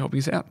thanks, Josh, for helping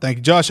us out. Thank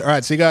you, Josh. All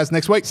right, see you guys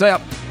next week. See ya.